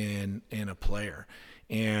qualities in a player.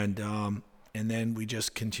 And then we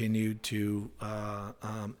just continued to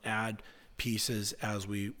add pieces as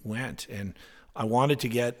we went. And I wanted to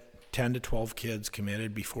get 10 to 12 kids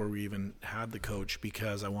committed before we even had the coach,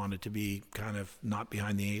 because I wanted to be kind of not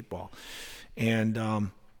behind the 8 ball. And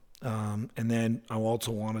then I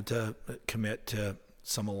also wanted to commit to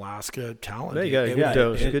some Alaska talent. There you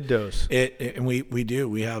go. Good dose. And we do.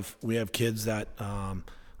 We have kids that, a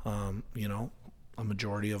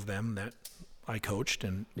majority of them that I coached,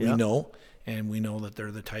 and we know. And we know that they're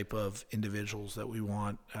the type of individuals that we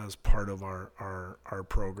want as part of our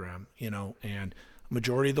program, and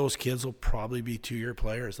majority of those kids will probably be 2-year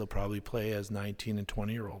players. They'll probably play as 19 and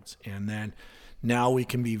 20-year-olds. And then now we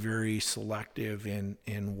can be very selective in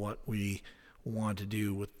what we want to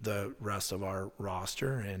do with the rest of our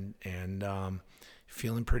roster, and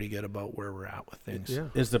feeling pretty good about where we're at with things. Yeah.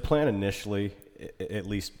 Is the plan initially, at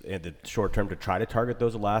least in the short term, to try to target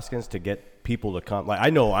those Alaskans to get people to come? Like, I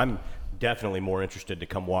know I'm definitely more interested to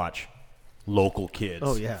come watch local kids.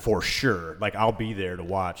 Oh, yeah. For sure. Like, I'll be there to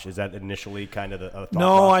watch. Is that initially kind of the thought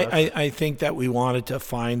No, process? I think that we wanted to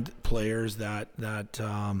find players that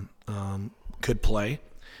could play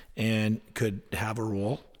and could have a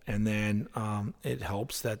role. And then it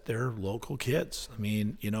helps that they're local kids. I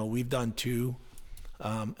mean, we've done 2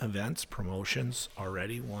 events, promotions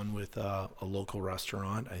already. One with a local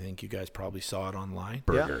restaurant. I think you guys probably saw it online.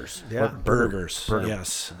 Burgers. Yeah. Burgers. Burger.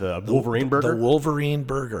 Yes. The Wolverine burger? The Wolverine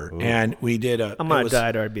burger. Ooh. And we did I might have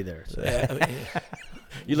died or I'd be there. So.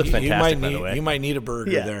 You look fantastic, by the way. You might need a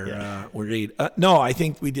burger there. Yeah. No, I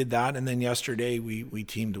think we did that. And then yesterday we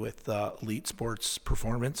teamed with Elite Sports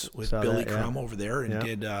Performance with Billy Crum over there and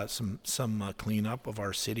did some cleanup of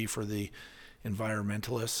our city for the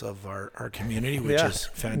environmentalists of our community, which is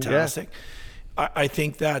fantastic. I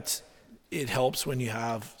think that it helps when you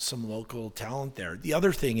have some local talent there. The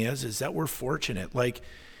other thing is that we're fortunate. Like,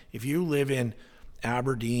 if you live in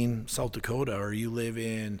Aberdeen, South Dakota, or you live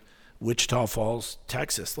in Wichita Falls,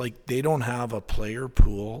 Texas, like, they don't have a player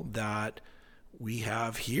pool that we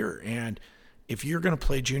have here. And if you're going to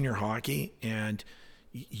play junior hockey and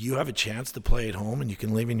you have a chance to play at home and you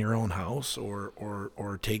can live in your own house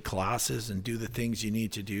or take classes and do the things you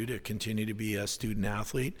need to do to continue to be a student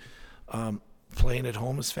athlete, playing at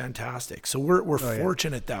home is fantastic. So we're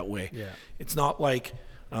fortunate that way. Yeah. It's not like,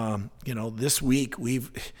 this week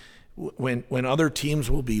when other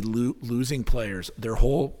teams will be losing players, their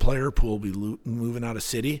whole player pool will be moving out of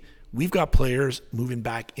city. We've got players moving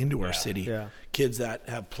back into our city, kids that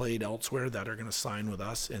have played elsewhere that are going to sign with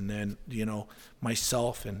us. And then,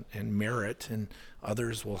 myself and Merritt and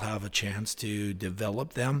others will have a chance to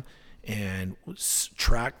develop them and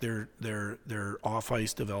track their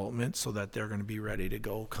off-ice development so that they're going to be ready to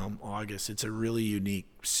go come August. It's a really unique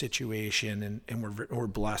situation, and we're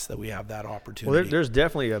blessed that we have that opportunity. Well, there's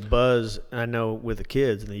definitely a buzz, I know, with the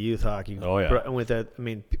kids and the youth hockey. Oh, yeah. With that, I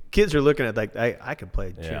mean, kids are looking at, like, I could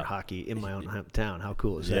play junior hockey in my own hometown. How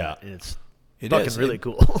cool is that? Yeah. And it's It fucking is. really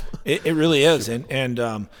cool. It really is, and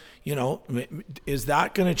is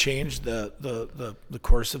that going to change the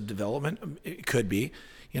course of development? It could be.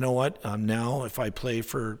 You know what? Now, if I play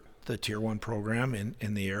for the Tier 1 program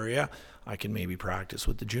in the area, I can maybe practice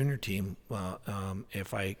with the junior team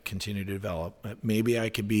if I continue to develop. Maybe I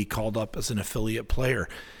could be called up as an affiliate player.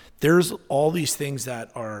 There's all these things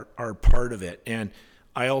that are part of it, and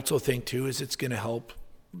I also think too is it's going to help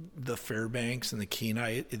the Fairbanks and the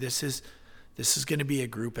Kenai. This is going to be a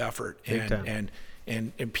group effort, and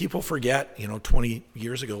people forget. 20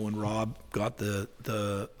 years ago when Rob got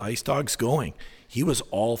the Ice Dogs going, he was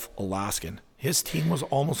all Alaskan. His team was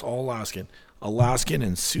almost all Alaskan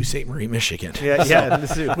and Sault Ste. Marie, Michigan. Which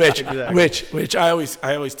I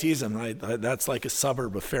always tease him. That's like a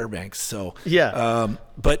suburb of Fairbanks. So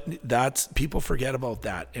but people forget about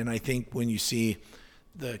that. And I think when you see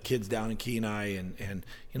the kids down in Kenai and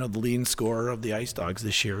the leading scorer of the Ice Dogs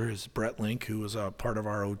this year is Brett Link, who was a part of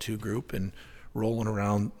our O2 group and rolling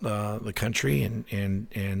around the country and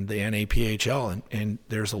the NAPHL, and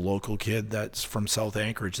there's a local kid that's from South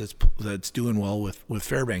Anchorage that's doing well with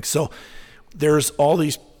Fairbanks. So there's all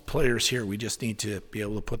these players here. We just need to be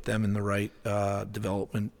able to put them in the right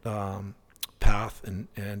development path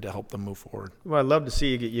and to help them move forward. Well, I'd love to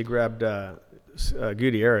see you grabbed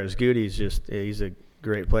Gutierrez. He's a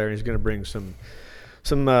great player, and he's going to bring some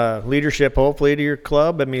leadership, hopefully, to your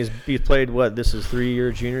club. I mean, he's played this is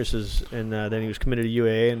 3-year juniors, and then he was committed to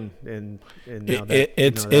UA, and now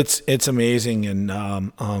it's amazing,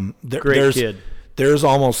 and great kid. There's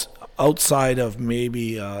almost outside of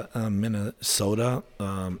maybe a Minnesota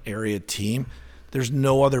area team, there's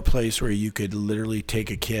no other place where you could literally take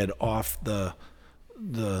a kid off the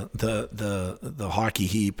hockey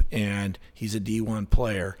heap, and he's a D1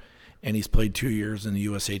 player. And he's played 2 years in the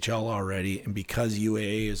USHL already. And because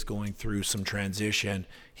UAA is going through some transition,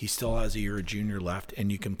 he still has a year of junior left,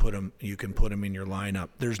 and you can put him in your lineup.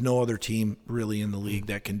 There's no other team really in the league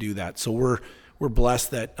that can do that. So we're blessed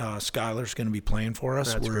that Skylar's going to be playing for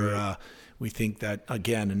us. We think that,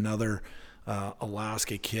 again, another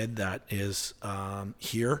Alaska kid that is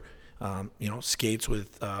here. Skates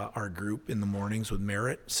with our group in the mornings with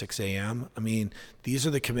Merritt, 6 a.m. I mean, these are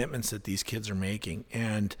the commitments that these kids are making,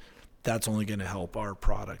 and that's only going to help our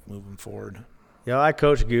product moving forward. Yeah, I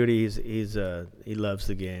coach Goody. He loves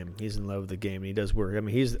the game. He's in love with the game, and he does work. I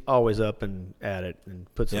mean, he's always up and at it and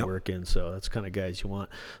puts the work in. So that's the kind of guys you want.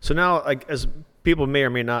 So now, like, as people may or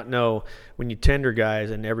may not know, when you tender guys,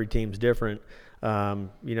 and every team's different,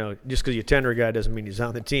 Just because you tender a guy doesn't mean he's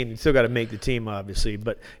on the team. You still got to make the team, obviously.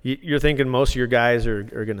 But you're thinking most of your guys are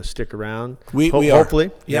going to stick around. We are.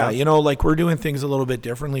 Hopefully. Yeah, we're doing things a little bit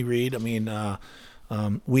differently, Reed. I mean,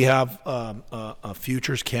 we have a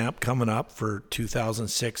futures camp coming up for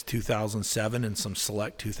 2006, 2007, and some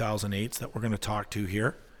select 2008s that we're going to talk to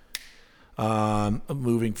here.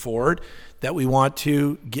 Moving forward, that we want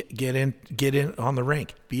to get in on the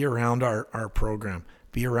rink, be around our program,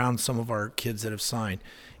 be around some of our kids that have signed,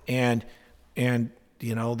 and they'll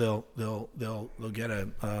get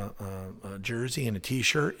a jersey and a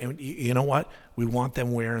T-shirt, and you know what, we want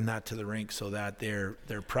them wearing that to the rink so that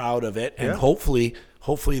they're proud of it, and hopefully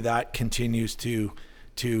that continues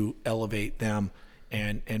to elevate them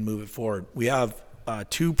and move it forward. We have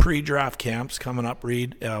 2 pre-draft camps coming up,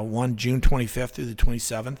 Reed. One June 25th through the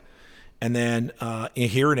 27th. And then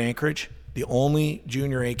here in Anchorage, the only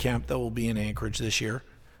junior A camp that will be in Anchorage this year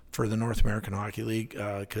for the North American Hockey League,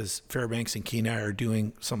 because Fairbanks and Kenai are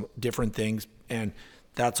doing some different things, and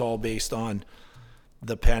that's all based on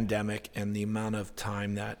the pandemic and the amount of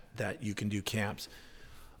time that you can do camps.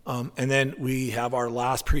 And then we have our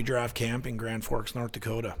last pre-draft camp in Grand Forks, North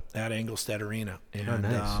Dakota at Engelstad Arena. And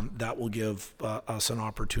nice. That will give us an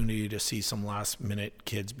opportunity to see some last-minute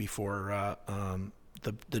kids before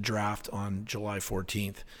the draft on July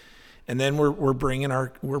 14th. And then we're bringing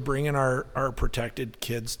our protected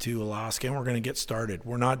kids to Alaska, and we're going to get started.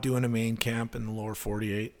 We're not doing a main camp in the lower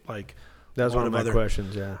 48 like that's one of my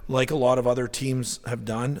questions. Yeah, like a lot of other teams have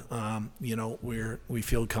done. We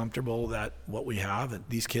feel comfortable that what we have,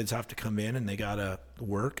 these kids have to come in and they gotta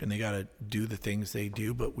work and they gotta do the things they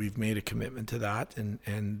do. But we've made a commitment to that,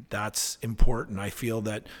 and that's important. I feel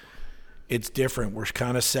that it's different. We're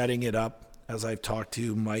kind of setting it up, as I've talked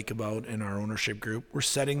to Mike about in our ownership group. We're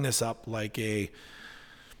setting this up like a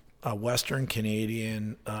Western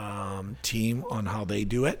Canadian team on how they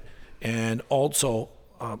do it, and also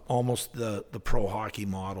almost the pro hockey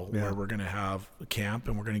model, where we're going to have a camp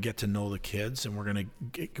and we're going to get to know the kids, and we're going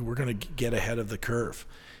to get ahead of the curve.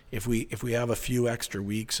 If we have a few extra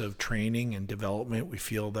weeks of training and development, we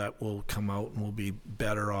feel that we'll come out and we'll be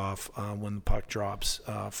better off when the puck drops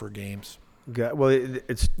for games. Well,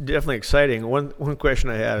 it's definitely exciting. One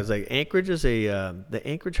question I had is, like, Anchorage is the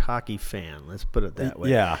Anchorage hockey fan. Let's put it that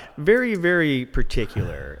way. Yeah. Very, very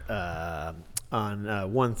particular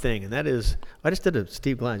on one thing, and that is, I just did a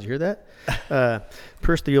Steve Glines. You hear that?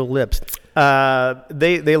 Purse the old lips.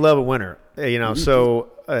 They love a winner.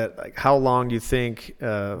 So like, how long do you think?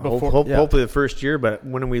 Hopefully the first year. But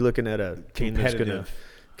when are we looking at a team that's going to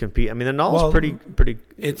compete? I mean, the Null's pretty.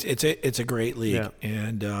 It's a great league,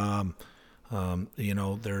 and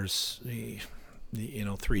there's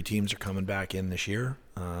 3 teams are coming back in this year.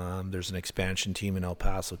 There's an expansion team in El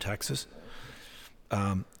Paso, Texas.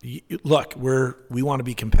 Look, we want to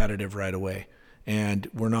be competitive right away, and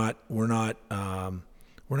we're not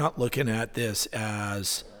looking at this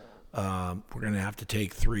as we're going to have to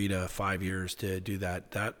take 3 to 5 years to do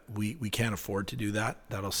that. That we can't afford to do that.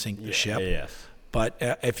 That'll sink the ship. Yes. But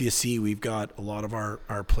if you see, we've got a lot of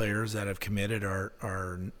our players that have committed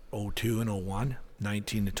are 02 and 01,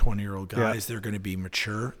 19 to 20-year-old guys. They're going to be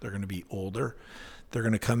mature. They're going to be older. They're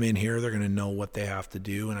going to come in here. They're going to know what they have to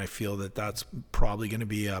do, and I feel that that's probably going to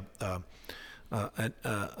be a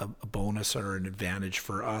bonus or an advantage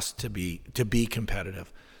for us to be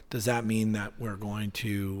competitive. Does that mean that we're going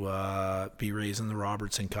to be raising the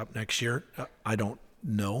Robertson Cup next year? I don't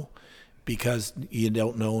know, because you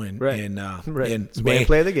don't know in May.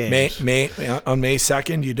 Play the games. May on May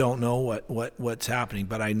 2nd, you don't know what's happening.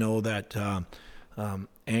 But I know that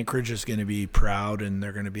Anchorage is going to be proud, and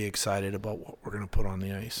they're going to be excited about what we're going to put on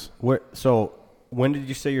the ice. So when did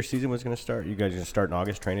you say your season was going to start? You guys are going to start in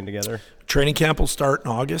August, training together? Training camp will start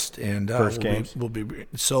in August, and first games it'll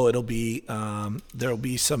be there'll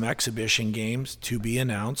be some exhibition games to be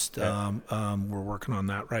announced. Okay. We're working on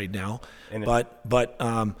that right now, but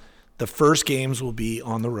the first games will be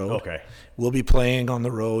on the road. Okay, we'll be playing on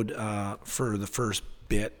the road for the first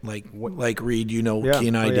bit, like Reed,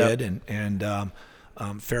 Kenai did, and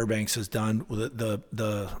Fairbanks has done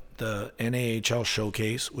the NAHL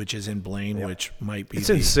showcase, which is in Blaine, which might be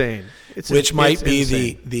insane.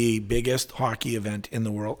 The biggest hockey event in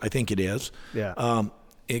the world. I think it is. Yeah.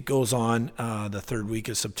 It goes on the third week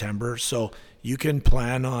of September, so you can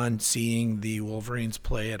plan on seeing the Wolverines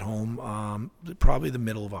play at home probably the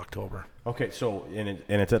middle of October. Okay, so and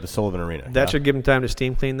it's at the Sullivan Arena. That should give them time to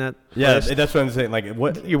steam clean that. Yeah, that's what I'm saying. Like,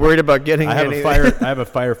 what you worried about getting? I have a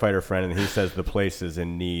firefighter friend, and he says the place is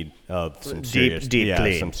in need of some serious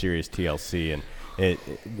TLC, and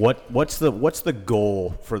What's the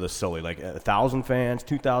goal for the Sully? Like 1,000 fans,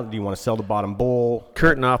 2,000? Do you want to sell the bottom bowl?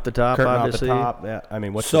 Curtain off the top, obviously. Off the top. Yeah. I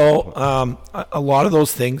mean, a lot of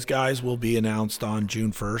those things, guys, will be announced on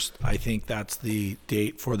June 1st. I think that's the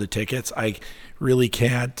date for the tickets. I really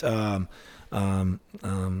can't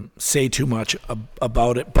say too much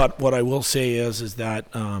about it, but what I will say is that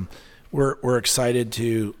we're excited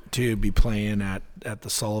to be playing at the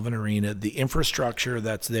Sullivan Arena. The infrastructure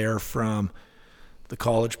that's there from the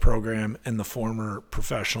college program and the former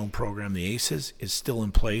professional program, the Aces, is still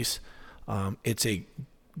in place. It's a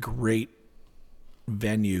great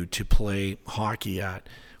venue to play hockey at.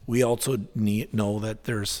 We also know that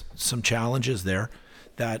there's some challenges there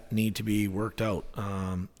that need to be worked out,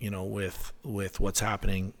 with what's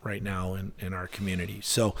happening right now in our community.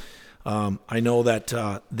 So I know that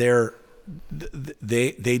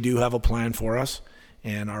they do have a plan for us,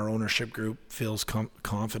 and our ownership group feels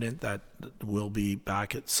confident that we'll be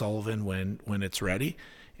back at Sullivan when it's ready,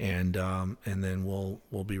 and then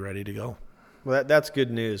we'll be ready to go. Well, that's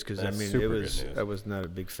good news, because I was not a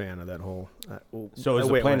big fan of that whole. So is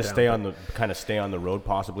the plan to stay on the road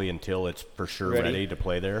possibly until it's for sure ready to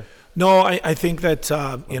play there? No, I think that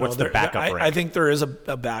What's the backup rink? I think there is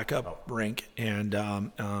a backup rink, and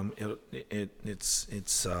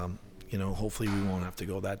it's hopefully we won't have to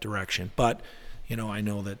go that direction. But I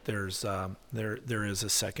know that there is a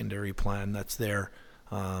secondary plan that's there,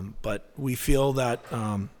 but we feel that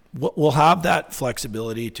we'll have that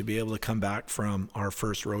flexibility to be able to come back from our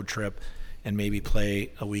first road trip and maybe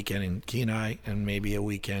play a weekend in Kenai and maybe a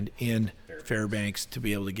weekend in Fairbanks to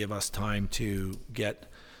be able to give us time to get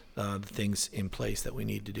the things in place that we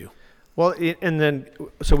need to do. Well, and then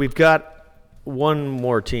so we've got one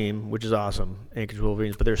more team, which is awesome, Anchorage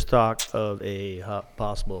Wolverines, but there's talk of a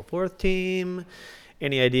possible fourth team.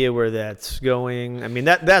 Any idea where that's going? I mean,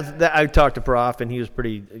 that I talked to Prof, and he was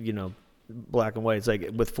pretty, black and white. It's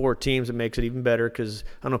like with 4 teams, it makes it even better, because I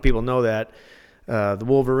don't know if people know that. The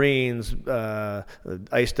Wolverines, the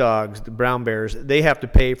Ice Dogs, the Brown Bears, they have to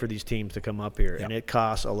pay for these teams to come up here. Yep. And it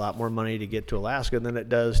costs a lot more money to get to Alaska than it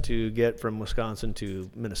does to get from Wisconsin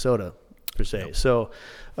to Minnesota, per se. Yep. So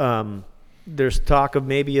there's talk of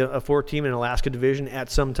maybe a 4-team in Alaska division at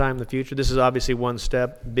some time in the future. This is obviously one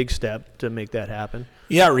big step to make that happen.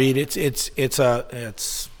 Yeah, Reed, it's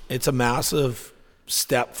a massive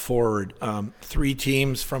step forward. 3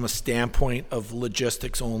 teams from a standpoint of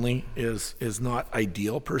logistics only is not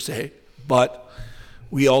ideal per se, but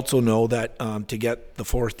we also know that to get the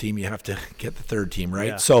 4th team, you have to get the 3rd team, right?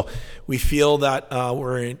 Yeah. So we feel that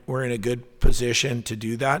we're in a good position to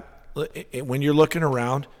do that. When you're looking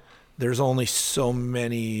around, there's only so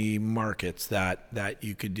many markets that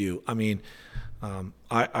you could do. I mean,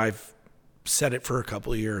 I've said it for a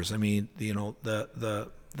couple of years. I mean, the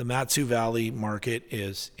Mat-Su Valley market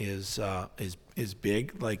is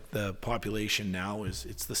big. Like, the population now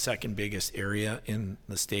it's the 2nd biggest area in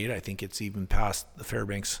the state. I think it's even past the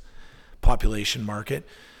Fairbanks population market.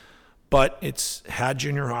 But it's had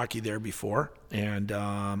junior hockey there before, and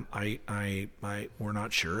we're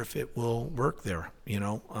not sure if it will work there.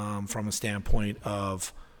 From a standpoint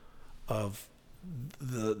of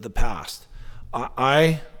the past.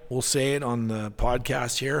 I will say it on the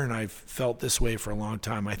podcast here, and I've felt this way for a long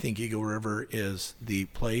time. I think Eagle River is the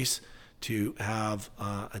place to have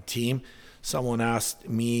a team. Someone asked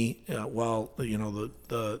me,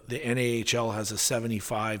 the NAHL has a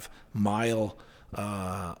 75-mile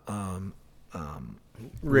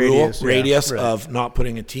radius of not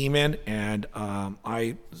putting a team in, and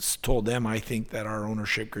I told them I think that our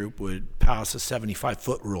ownership group would pass a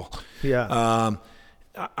 75-foot rule. Yeah.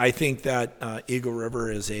 I think that Eagle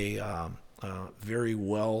River is a very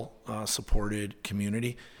well supported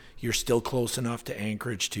community. You're still close enough to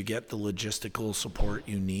Anchorage to get the logistical support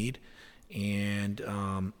you need, and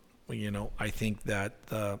I think that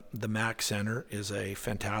the Mac Center is a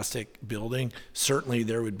fantastic building. Certainly,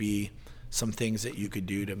 there would be some things that you could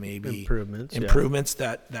do to maybe improvements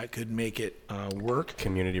that could make it work.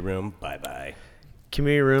 Community room, bye.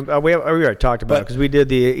 Community room. We already talked about it, because we did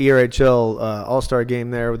the ERHL All-Star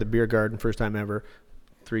game there with the beer garden, first time ever,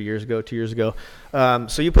 2 years ago.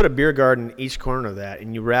 So you put a beer garden in each corner of that,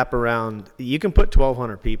 and you wrap around. You can put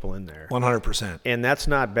 1,200 people in there. 100%. And that's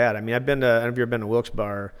not bad. I mean, have you ever been to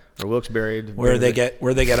Wilkes-Barre or Wilkes-Barre? Where they get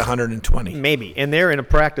 120. Maybe, and they're in a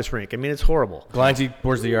practice rink. I mean, it's horrible. Glindsey,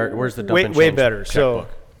 where's the yard? Where's the dump and way change better. checkbook?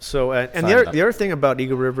 So and the other thing about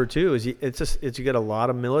Eagle River too is you get a lot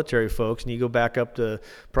of military folks, and you go back up to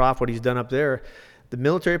Prof, what he's done up there. the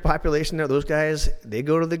military population there, those guys, they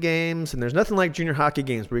go to the games, and there's nothing like junior hockey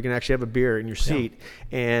games where you can actually have a beer in your seat,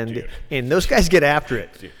 and those guys get after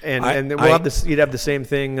it. And we'll have this. You'd have the same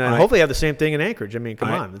thing. Hopefully, have the same thing in Anchorage. I mean, come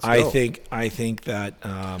on. Let's go. I think that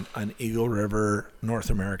an Eagle River North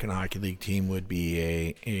American Hockey League team would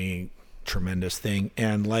be a tremendous thing.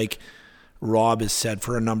 And like Rob has said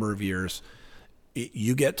for a number of years,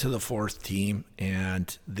 you get to the fourth team,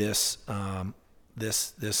 and this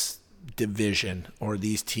division or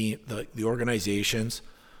these the organizations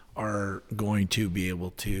are going to be able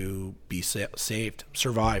to be saved,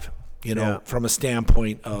 survive, from a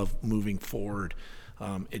standpoint of moving forward.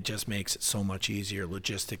 It just makes it so much easier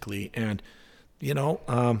logistically. And,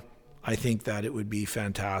 I think that it would be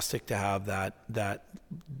fantastic to have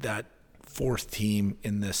that fourth team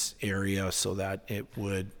in this area so that it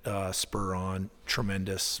would spur on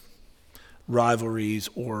tremendous rivalries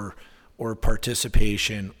or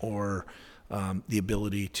participation or the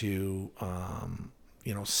ability to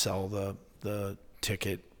sell the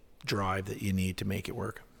ticket drive that you need to make it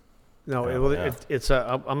work. No,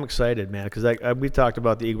 I'm excited, man, because we talked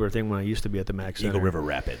about the Eagle River thing when I used to be at the Max Center. Eagle River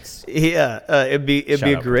Rapids. Yeah, it'd be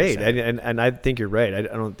great, and I think you're right. I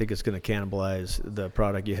don't think it's going to cannibalize the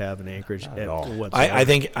product you have in Anchorage at all.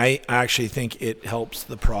 I actually think it helps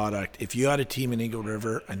the product. If you had a team in Eagle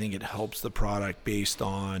River, I think it helps the product based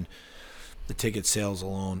on the ticket sales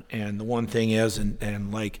alone. And the one thing is,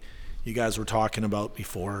 and like you guys were talking about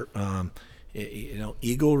before,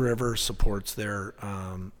 Eagle River supports their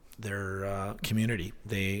community.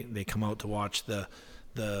 They come out to watch the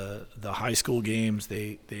high school games.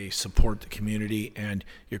 They support the community, and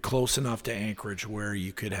you're close enough to Anchorage where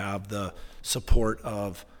you could have the support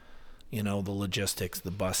of the logistics,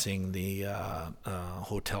 the busing, the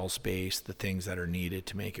hotel space, the things that are needed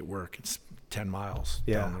to make it work. It's 10 miles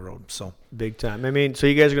down the road, so big time. I mean, so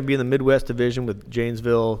you guys are going to be in the Midwest Division with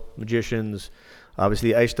Janesville Magicians,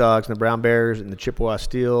 obviously the Ice Dogs and the Brown Bears and the Chippewa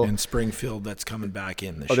Steel. And Springfield, that's coming back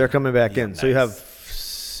in this year. Oh, they're coming back in. Nice. So you have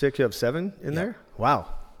 7 in there?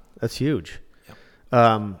 Wow. That's huge.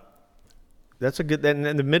 Yep. That's a good –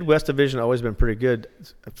 and the Midwest Division has always been pretty good.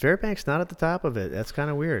 Fairbanks not at the top of it. That's kind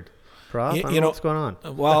of weird. Prof, I don't know what's going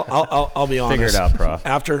on. Well, I'll be honest. Figure it out, Prof.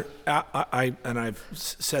 After I've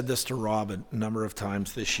said this to Rob a number of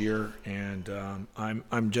times this year, and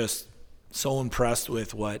I'm just so impressed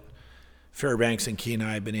with what Fairbanks and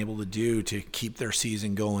Kenai have been able to do to keep their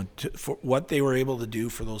season going. For what they were able to do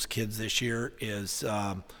for those kids this year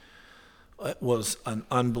was an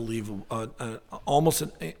unbelievable, almost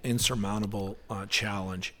an insurmountable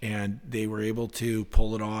challenge, and they were able to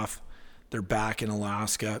pull it off. They're back in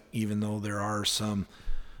Alaska, even though there are some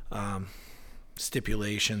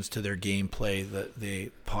stipulations to their gameplay,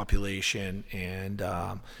 the population, and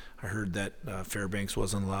I heard that Fairbanks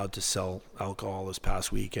wasn't allowed to sell alcohol this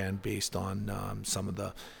past weekend based on some of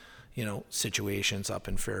the, situations up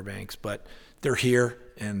in Fairbanks. But they're here,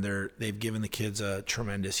 and they've given the kids a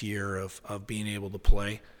tremendous year of being able to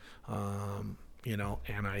play. And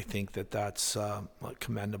I think that's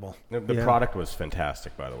commendable. The product was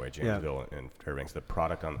fantastic, by the way, Janesville and Fairbanks. The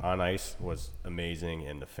product on ice was amazing,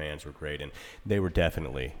 and the fans were great, and they were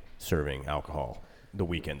definitely serving alcohol the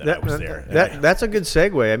weekend that I was there. That's a good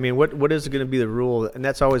segue. I mean, what is going to be the rule? And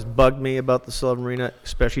that's always bugged me about the Sullivan Arena,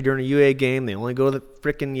 especially during a UA game. They only go to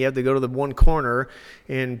you have to go to the one corner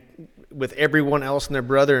and with everyone else and their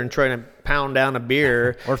brother and trying to pound down a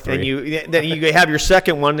beer. Or 3. And then you have your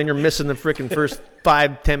second one, then you're missing the freaking first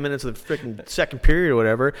 5-10 minutes of the freaking second period or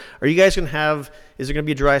whatever. Are you guys going to have – is there going to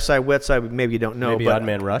be a dry side, wet side? Maybe you don't know. Maybe but Odd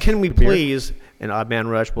Man Rush. Can we please – an Odd Man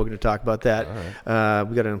Rush, we're going to talk about that. Right.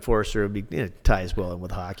 We got an enforcer. It ties well in with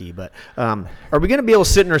hockey. But are we going to be able to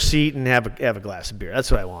sit in our seat and have a glass of beer? That's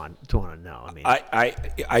what I want to know. I mean,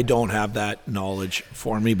 I don't have that knowledge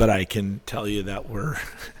for me, but I can tell you that we're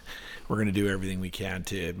going to do everything we can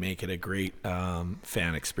to make it a great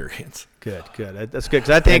fan experience. Good. That's good. Because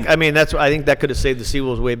I think that could have saved the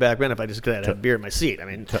Seawolves way back then if I just could have had beer in my seat. I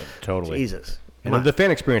mean, totally. Jesus. And the fan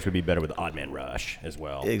experience would be better with Odd Man Rush as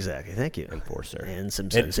well. Exactly. Thank you. Enforcer. And some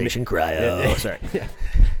Sensation Cryo. Sorry.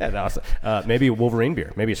 That's awesome. Maybe a Wolverine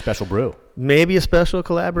beer. Maybe a special brew. Maybe a special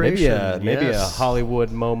collaboration. Maybe a Hollywood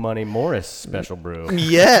Mo Money Morris special brew.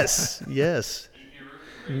 Yes.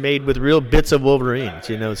 Made with real bits of Wolverines.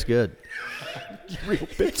 It's good. Real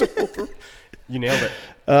bits of Wolverine. You nailed it.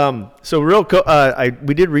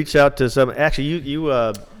 We did reach out to some. Actually,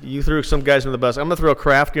 you threw some guys under the bus. I'm gonna throw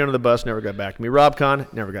Crafty under the bus. Never got back to me. Rob Kahn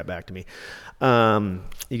never got back to me.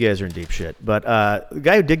 You guys are in deep shit. But the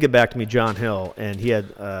guy who did get back to me, John Hill, and he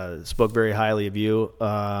had spoke very highly of you.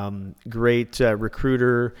 Great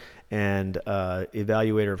recruiter and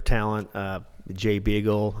evaluator of talent. Jay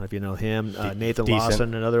Beagle, if you know him, Nathan decent.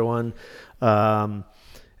 Lawson, another one.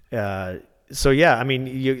 So yeah, I mean,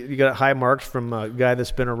 you got high marks from a guy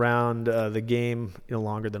that's been around the game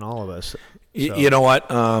longer than all of us. So. You know what?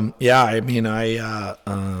 Yeah, I mean,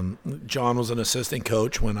 John was an assistant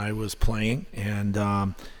coach when I was playing,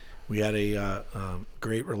 and we had a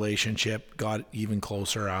great relationship. Got even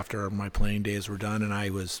closer after my playing days were done, and I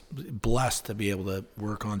was blessed to be able to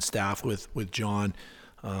work on staff with John.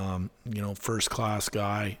 First class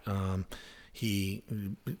guy. He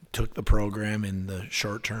took the program in the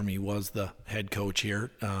short term. He was the head coach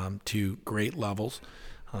here to great levels.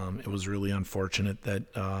 It was really unfortunate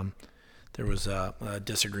that there was a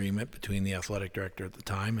disagreement between the athletic director at the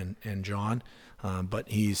time and John. But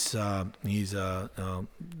he's had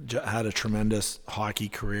a tremendous hockey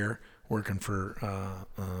career working for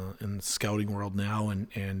in the scouting world now,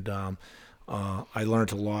 and I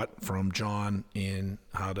learned a lot from John in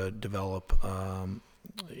how to develop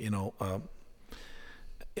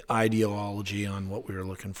ideology on what we were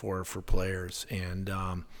looking for players, and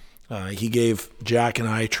he gave Jack and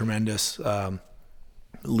I tremendous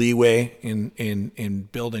leeway in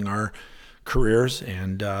building our careers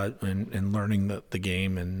and learning the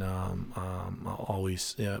game, and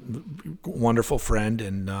always wonderful friend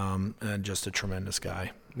and just a tremendous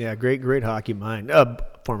guy. Yeah, great hockey mind.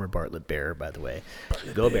 Former Bartlett Bear, by the way.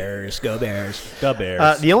 Go Bears, go Bears. Go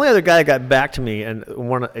Bears. The only other guy that got back to me, and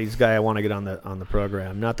one of these guy I want to get on the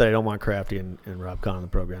program. Not that I don't want Crafty and Rob Conn on the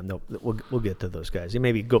program. No, we'll get to those guys. He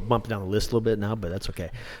maybe go bump down the list a little bit now, but that's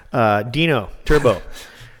okay. Dino Turbo.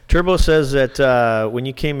 Turbo says that when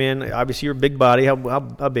you came in, obviously you're a big body. How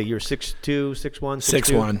big? You're 6'2", 6'1",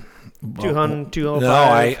 6'1". 200, 205. No,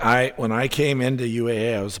 I when I came into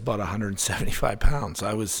UAA, I was about 175 pounds.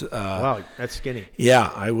 I was wow, that's skinny.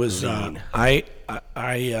 Yeah, I was. I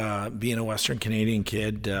being a Western Canadian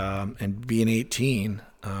kid and being 18,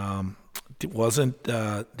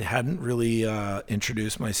 hadn't really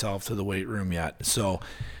introduced myself to the weight room yet. So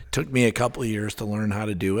it took me a couple of years to learn how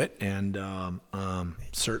to do it, and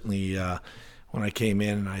certainly. When I came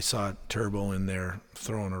in and I saw Turbo in there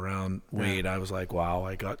throwing around weight, I was like, wow,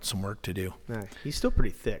 I got some work to do. Yeah, he's still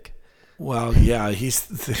pretty thick. Well, yeah,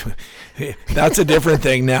 that's a different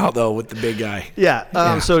thing now, though, with the big guy.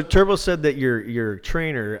 Yeah. So Turbo said that your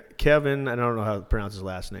trainer, Kevin, I don't know how to pronounce his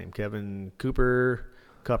last name, Kevin Cooper.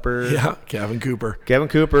 Yeah, Kevin Cooper. Kevin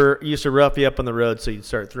Cooper used to rough you up on the road so you'd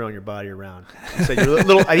start throwing your body around. So you're a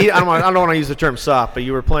little. I don't want to use the term soft, but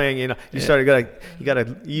you were playing. You got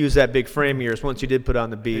to use that big frame of yours. Once you did put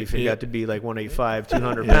on the beef, you got to be like 185,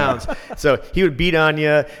 200 pounds. So he would beat on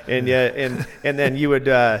you, and then you would.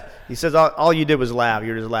 He says all you did was laugh.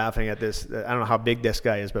 You were just laughing at this. I don't know how big this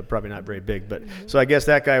guy is, but probably not very big. But so I guess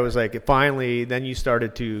that guy was like, finally, then you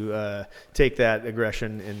started to take that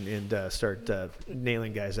aggression and start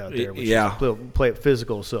nailing guys out there. Which is play it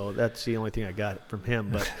physical. So that's the only thing I got from him.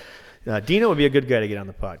 But Dino would be a good guy to get on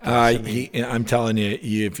the podcast. I'm telling you,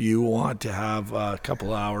 if you want to have a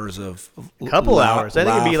couple hours of hours, I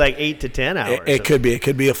think it'd be like 8 to 10 hours. It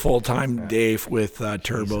could be a full-time day with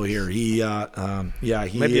Turbo here. He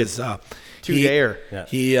is 2-dayer.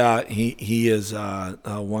 He is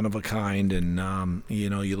one of a kind, and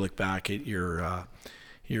you look back at your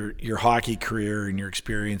hockey career and your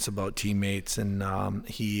experience about teammates, and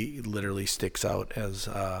he literally sticks out as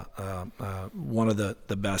one of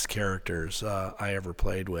the best characters I ever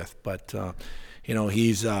played with. But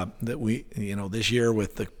he's this year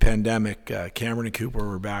with the pandemic, Cameron and Cooper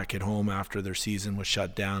were back at home after their season was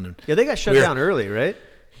shut down, and they got shut down early, right?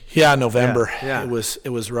 Yeah, November. Yeah. It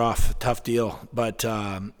was rough, tough deal. But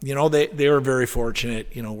they were very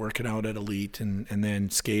fortunate, working out at Elite and then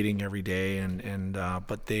skating every day, and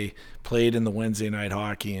but they played in the Wednesday night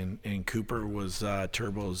hockey, and Cooper was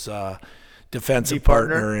Turbo's defensive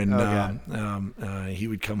partner, and he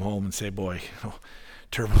would come home and say, "Boy,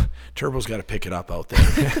 Turbo's got to pick it up out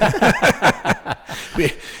there,"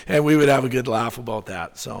 and we would have a good laugh about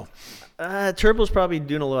that. So. Turbo's probably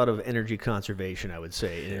doing a lot of energy conservation, I would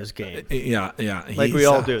say, in his game. Yeah. Like we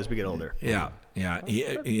all do as we get older. Yeah.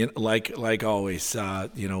 He, like always,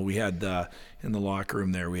 we had in the locker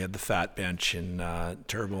room there, we had the fat bench, and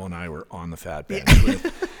Turbo and I were on the fat bench.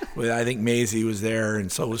 With I think Maisie was there,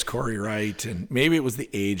 and so was Corey Wright, and maybe it was the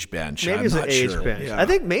age bench. Maybe it's the age bench. Yeah. I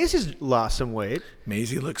think Maisie's lost some weight.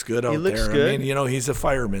 Maisie looks good out there. He looks good. I mean, he's a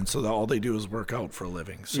fireman, so all they do is work out for a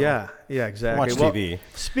living. So. Yeah, exactly. Watch TV.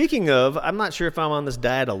 Speaking of, I'm not sure if I'm on this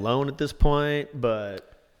diet alone at this point,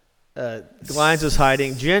 but Glines is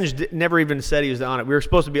hiding. Jenge never even said he was on it. We were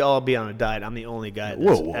supposed to all be on a diet. I'm the only guy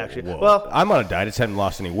that's actually. Whoa. Well, I'm on a diet. I just haven't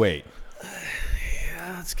lost any weight.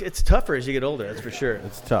 Yeah, it's tougher as you get older. That's for sure.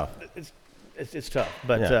 It's tough. It's tough,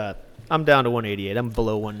 but Yeah. I'm down to 188. I'm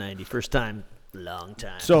below 190. First time, long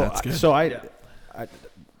time. So I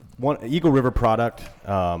one Eagle River product,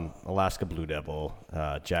 Alaska Blue Devil,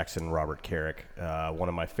 Jackson Robert Carrick, one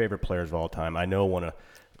of my favorite players of all time. I know one of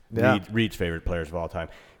Reed's favorite players of all time.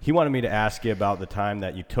 He wanted me to ask you about the time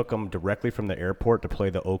that you took him directly from the airport to play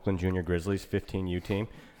the Oakland Junior Grizzlies 15U team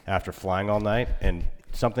after flying all night, and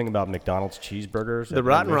something about McDonald's cheeseburgers. The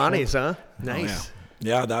Rotten Ronnies, huh? Nice. Oh,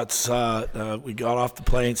 yeah, that's we got off the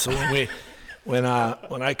plane. So when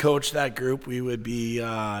I coached that group, we would be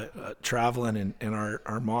traveling, and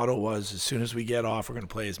our motto was, as soon as we get off, we're going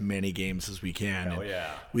to play as many games as we can. Oh, yeah.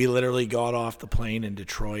 We literally got off the plane in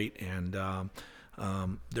Detroit, and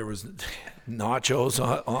there was nachos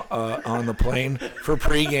on the plane for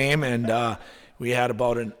pregame, and we had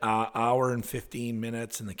about an hour and 15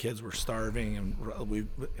 minutes, and the kids were starving, and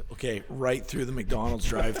right through the McDonald's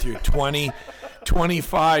drive-through,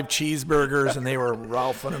 25 cheeseburgers, and they were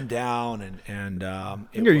ralphing them down, and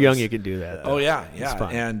You're young, you can do that. Oh yeah, It's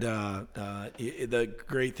fun. and the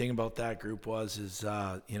great thing about that group is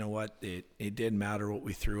you know what, it didn't matter what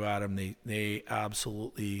we threw at them. They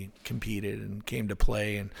absolutely competed and came to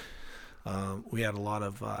play, and we had a lot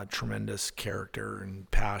of tremendous character and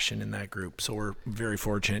passion in that group. So we're very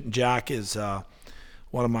fortunate. Jack is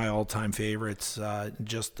one of my all-time favorites.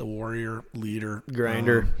 Just the warrior leader,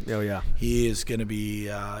 Grinder. Oh yeah. He is going to be,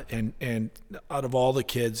 and out of all the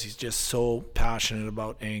kids, he's just so passionate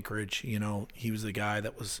about Anchorage. You know, he was the guy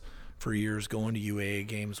that was for years going to UAA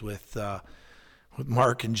games with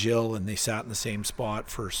Mark and Jill, and they sat in the same spot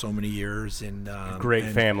for so many years. And Great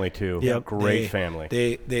family too. Yeah, Great family.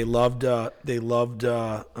 They love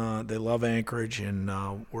Anchorage,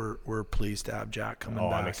 and we're pleased to have Jack coming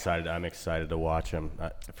back. I'm excited to watch him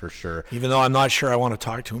for sure. Even though I'm not sure I want to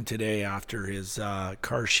talk to him today after his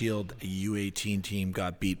Car Shield U18 team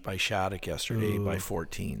got beat by Shattuck yesterday by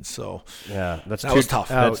 14. So Yeah, that was tough.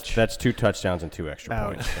 That's 2 touchdowns and 2 extra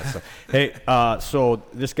points. Hey, so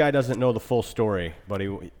this guy doesn't know the full story, but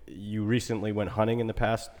you recently went hunting in the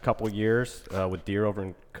past couple of years with deer over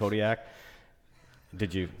in Kodiak.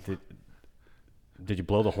 Did you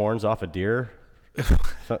blow the horns off a deer?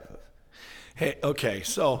 Hey, okay,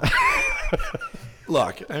 so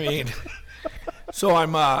look, I mean, so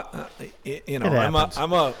I'm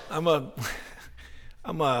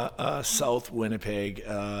I'm a South Winnipeg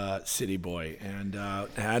city boy, and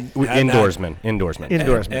Indoorsman.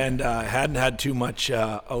 And hadn't had too much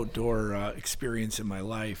outdoor experience in my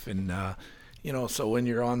life, and so when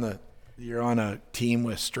you're on a team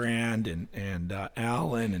with Strand and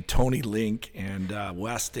Allen and Tony Link and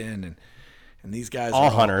Weston and these guys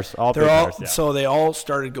all hunters, all big hunters, yeah. So they all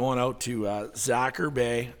started going out to Zacher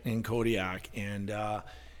Bay in Kodiak, and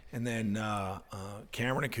then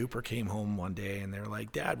Cameron and Cooper came home one day, and they're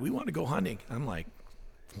like, "Dad, we want to go hunting." I'm like,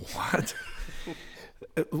 "What?"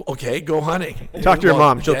 Okay, go hunting. Talk to your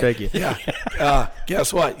mom; she'll take you. Yeah.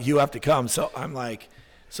 Guess what? You have to come. So I'm like,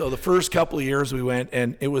 so the first couple of years we went,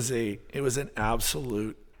 and it was an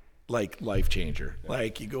absolute life changer.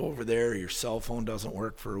 Like, you go over there, your cell phone doesn't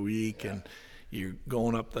work for a week, and you're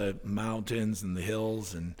going up the mountains and the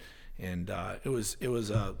hills, and it was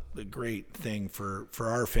a great thing for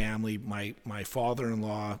our family. My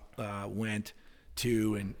father-in-law went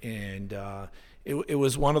to, and it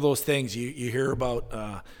was one of those things you hear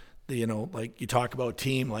about. Like you talk about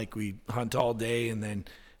team, like we hunt all day and then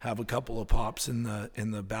have a couple of pops in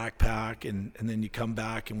the backpack, and then you come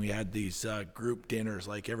back, and we had these group dinners.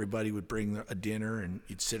 Like, everybody would bring a dinner, and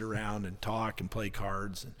you'd sit around and talk and play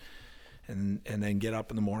cards, and then get up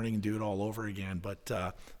in the morning and do it all over again. But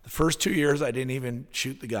the first 2 years, I didn't even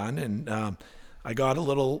shoot the gun, and I got a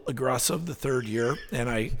little aggressive the third year, and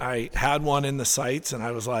I had one in the sights, and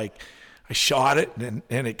I was like, I shot it, and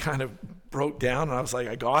it kind of broke down, and I was like,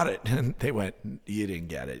 I got it. And they went, you didn't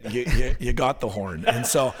get it. You got the horn. And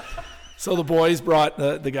so the boys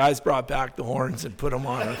the guys brought back the horns and put them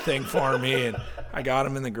on a thing for me, and I got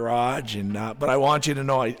them in the garage. And but I want you to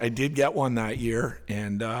know, I did get one that year,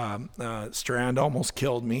 and Strand almost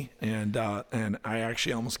killed me, and I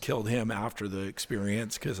actually almost killed him after the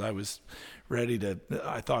experience, because I was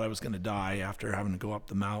I thought I was going to die after having to go up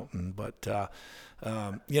the mountain. But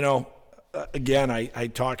again, I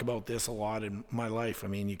talk about this a lot in my life. I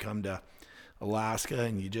mean, you come to Alaska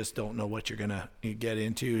and you just don't know what you're going to get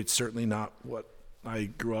into. It's certainly not what I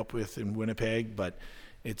grew up with in Winnipeg, but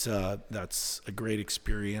that's a great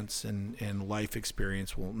experience and life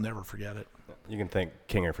experience. We'll never forget it. You can thank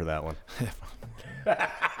Kinger for that one.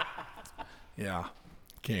 Yeah,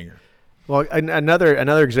 Kinger. Well,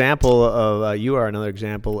 another example of you are another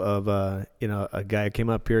example of a guy who came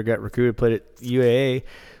up here, got recruited, played at UAA,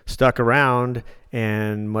 stuck around,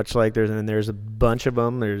 and much like there's a bunch of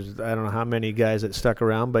them. There's I don't know how many guys that stuck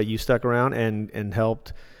around, but you stuck around and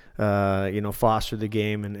helped foster the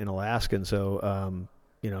game in Alaska. And so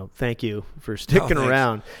thank you for sticking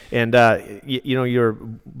around. And you're a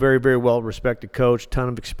very, very well respected coach, ton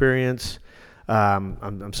of experience.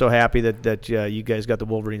 I'm so happy that you guys got the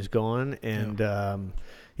Wolverines going, and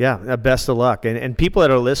best of luck. And people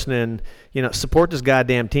that are listening, support this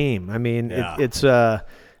goddamn team. I mean,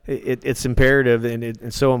 it's imperative, and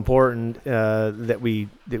it's so important that we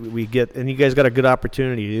get. And you guys got a good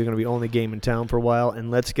opportunity. You're going to be only game in town for a while, and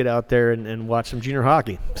let's get out there and watch some junior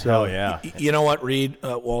hockey. So you know what, Reed,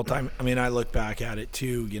 Walt? I mean, I look back at it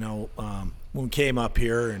too. When we came up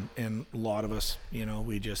here, and a lot of us,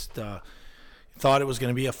 we just. Thought it was going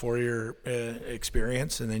to be a 4-year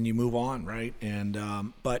experience, and then you move on, right? And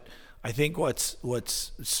but I think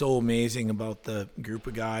what's so amazing about the group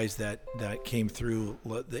of guys that came through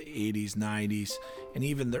the 80s, 90s, and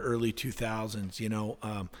even the early 2000s,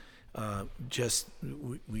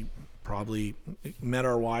 we probably met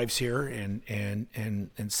our wives here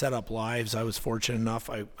and set up lives. I was fortunate enough.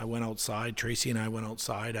 I went outside. Tracy and I went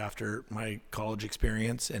outside after my college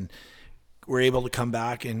experience, and we're able to come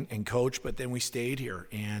back and coach, but then we stayed here.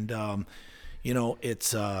 And,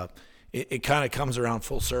 it's it kind of comes around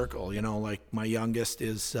full circle. Like my youngest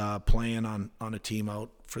is playing on a team out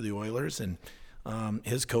for the Oilers, and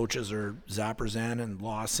his coaches are Zapperzan and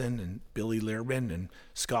Lawson and Billy Learman and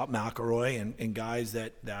Scott McElroy and guys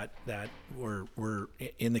that were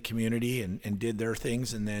in the community and did their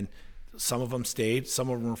things. And then some of them stayed, some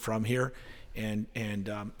of them are from here. And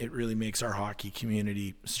it really makes our hockey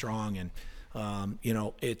community strong. And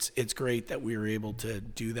it's great that we were able to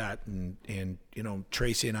do that. And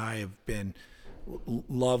Tracy and I have been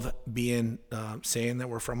love being saying that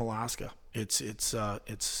we're from Alaska. It's a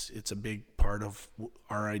big part of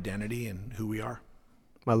our identity and who we are.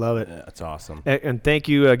 I love it. Yeah, that's awesome. And thank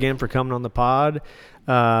you again for coming on the pod.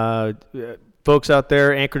 Folks out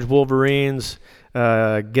there, Anchorage Wolverines,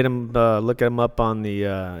 get them, look them up on the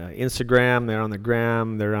Instagram. They're on the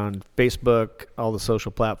gram. They're on Facebook, all the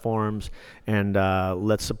social platforms. And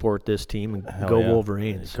let's support this team and go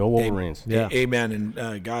Wolverines. Go Wolverines. Yeah. Amen.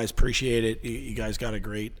 And guys, appreciate it. You guys got a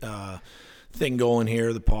great thing going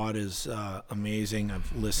here. The pod is amazing.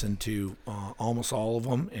 I've listened to almost all of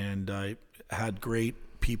them, and I had great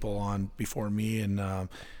people on before me, and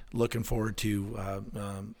looking forward to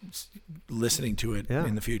listening to it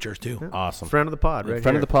in the future too. Yeah. Awesome. Friend of the pod, right?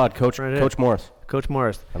 Friend here. of the pod, Coach Right Coach Morris. Coach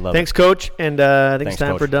Morris. I love Thanks, Coach. And I think Thanks, it's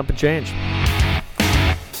time Coach. for Dump and Change.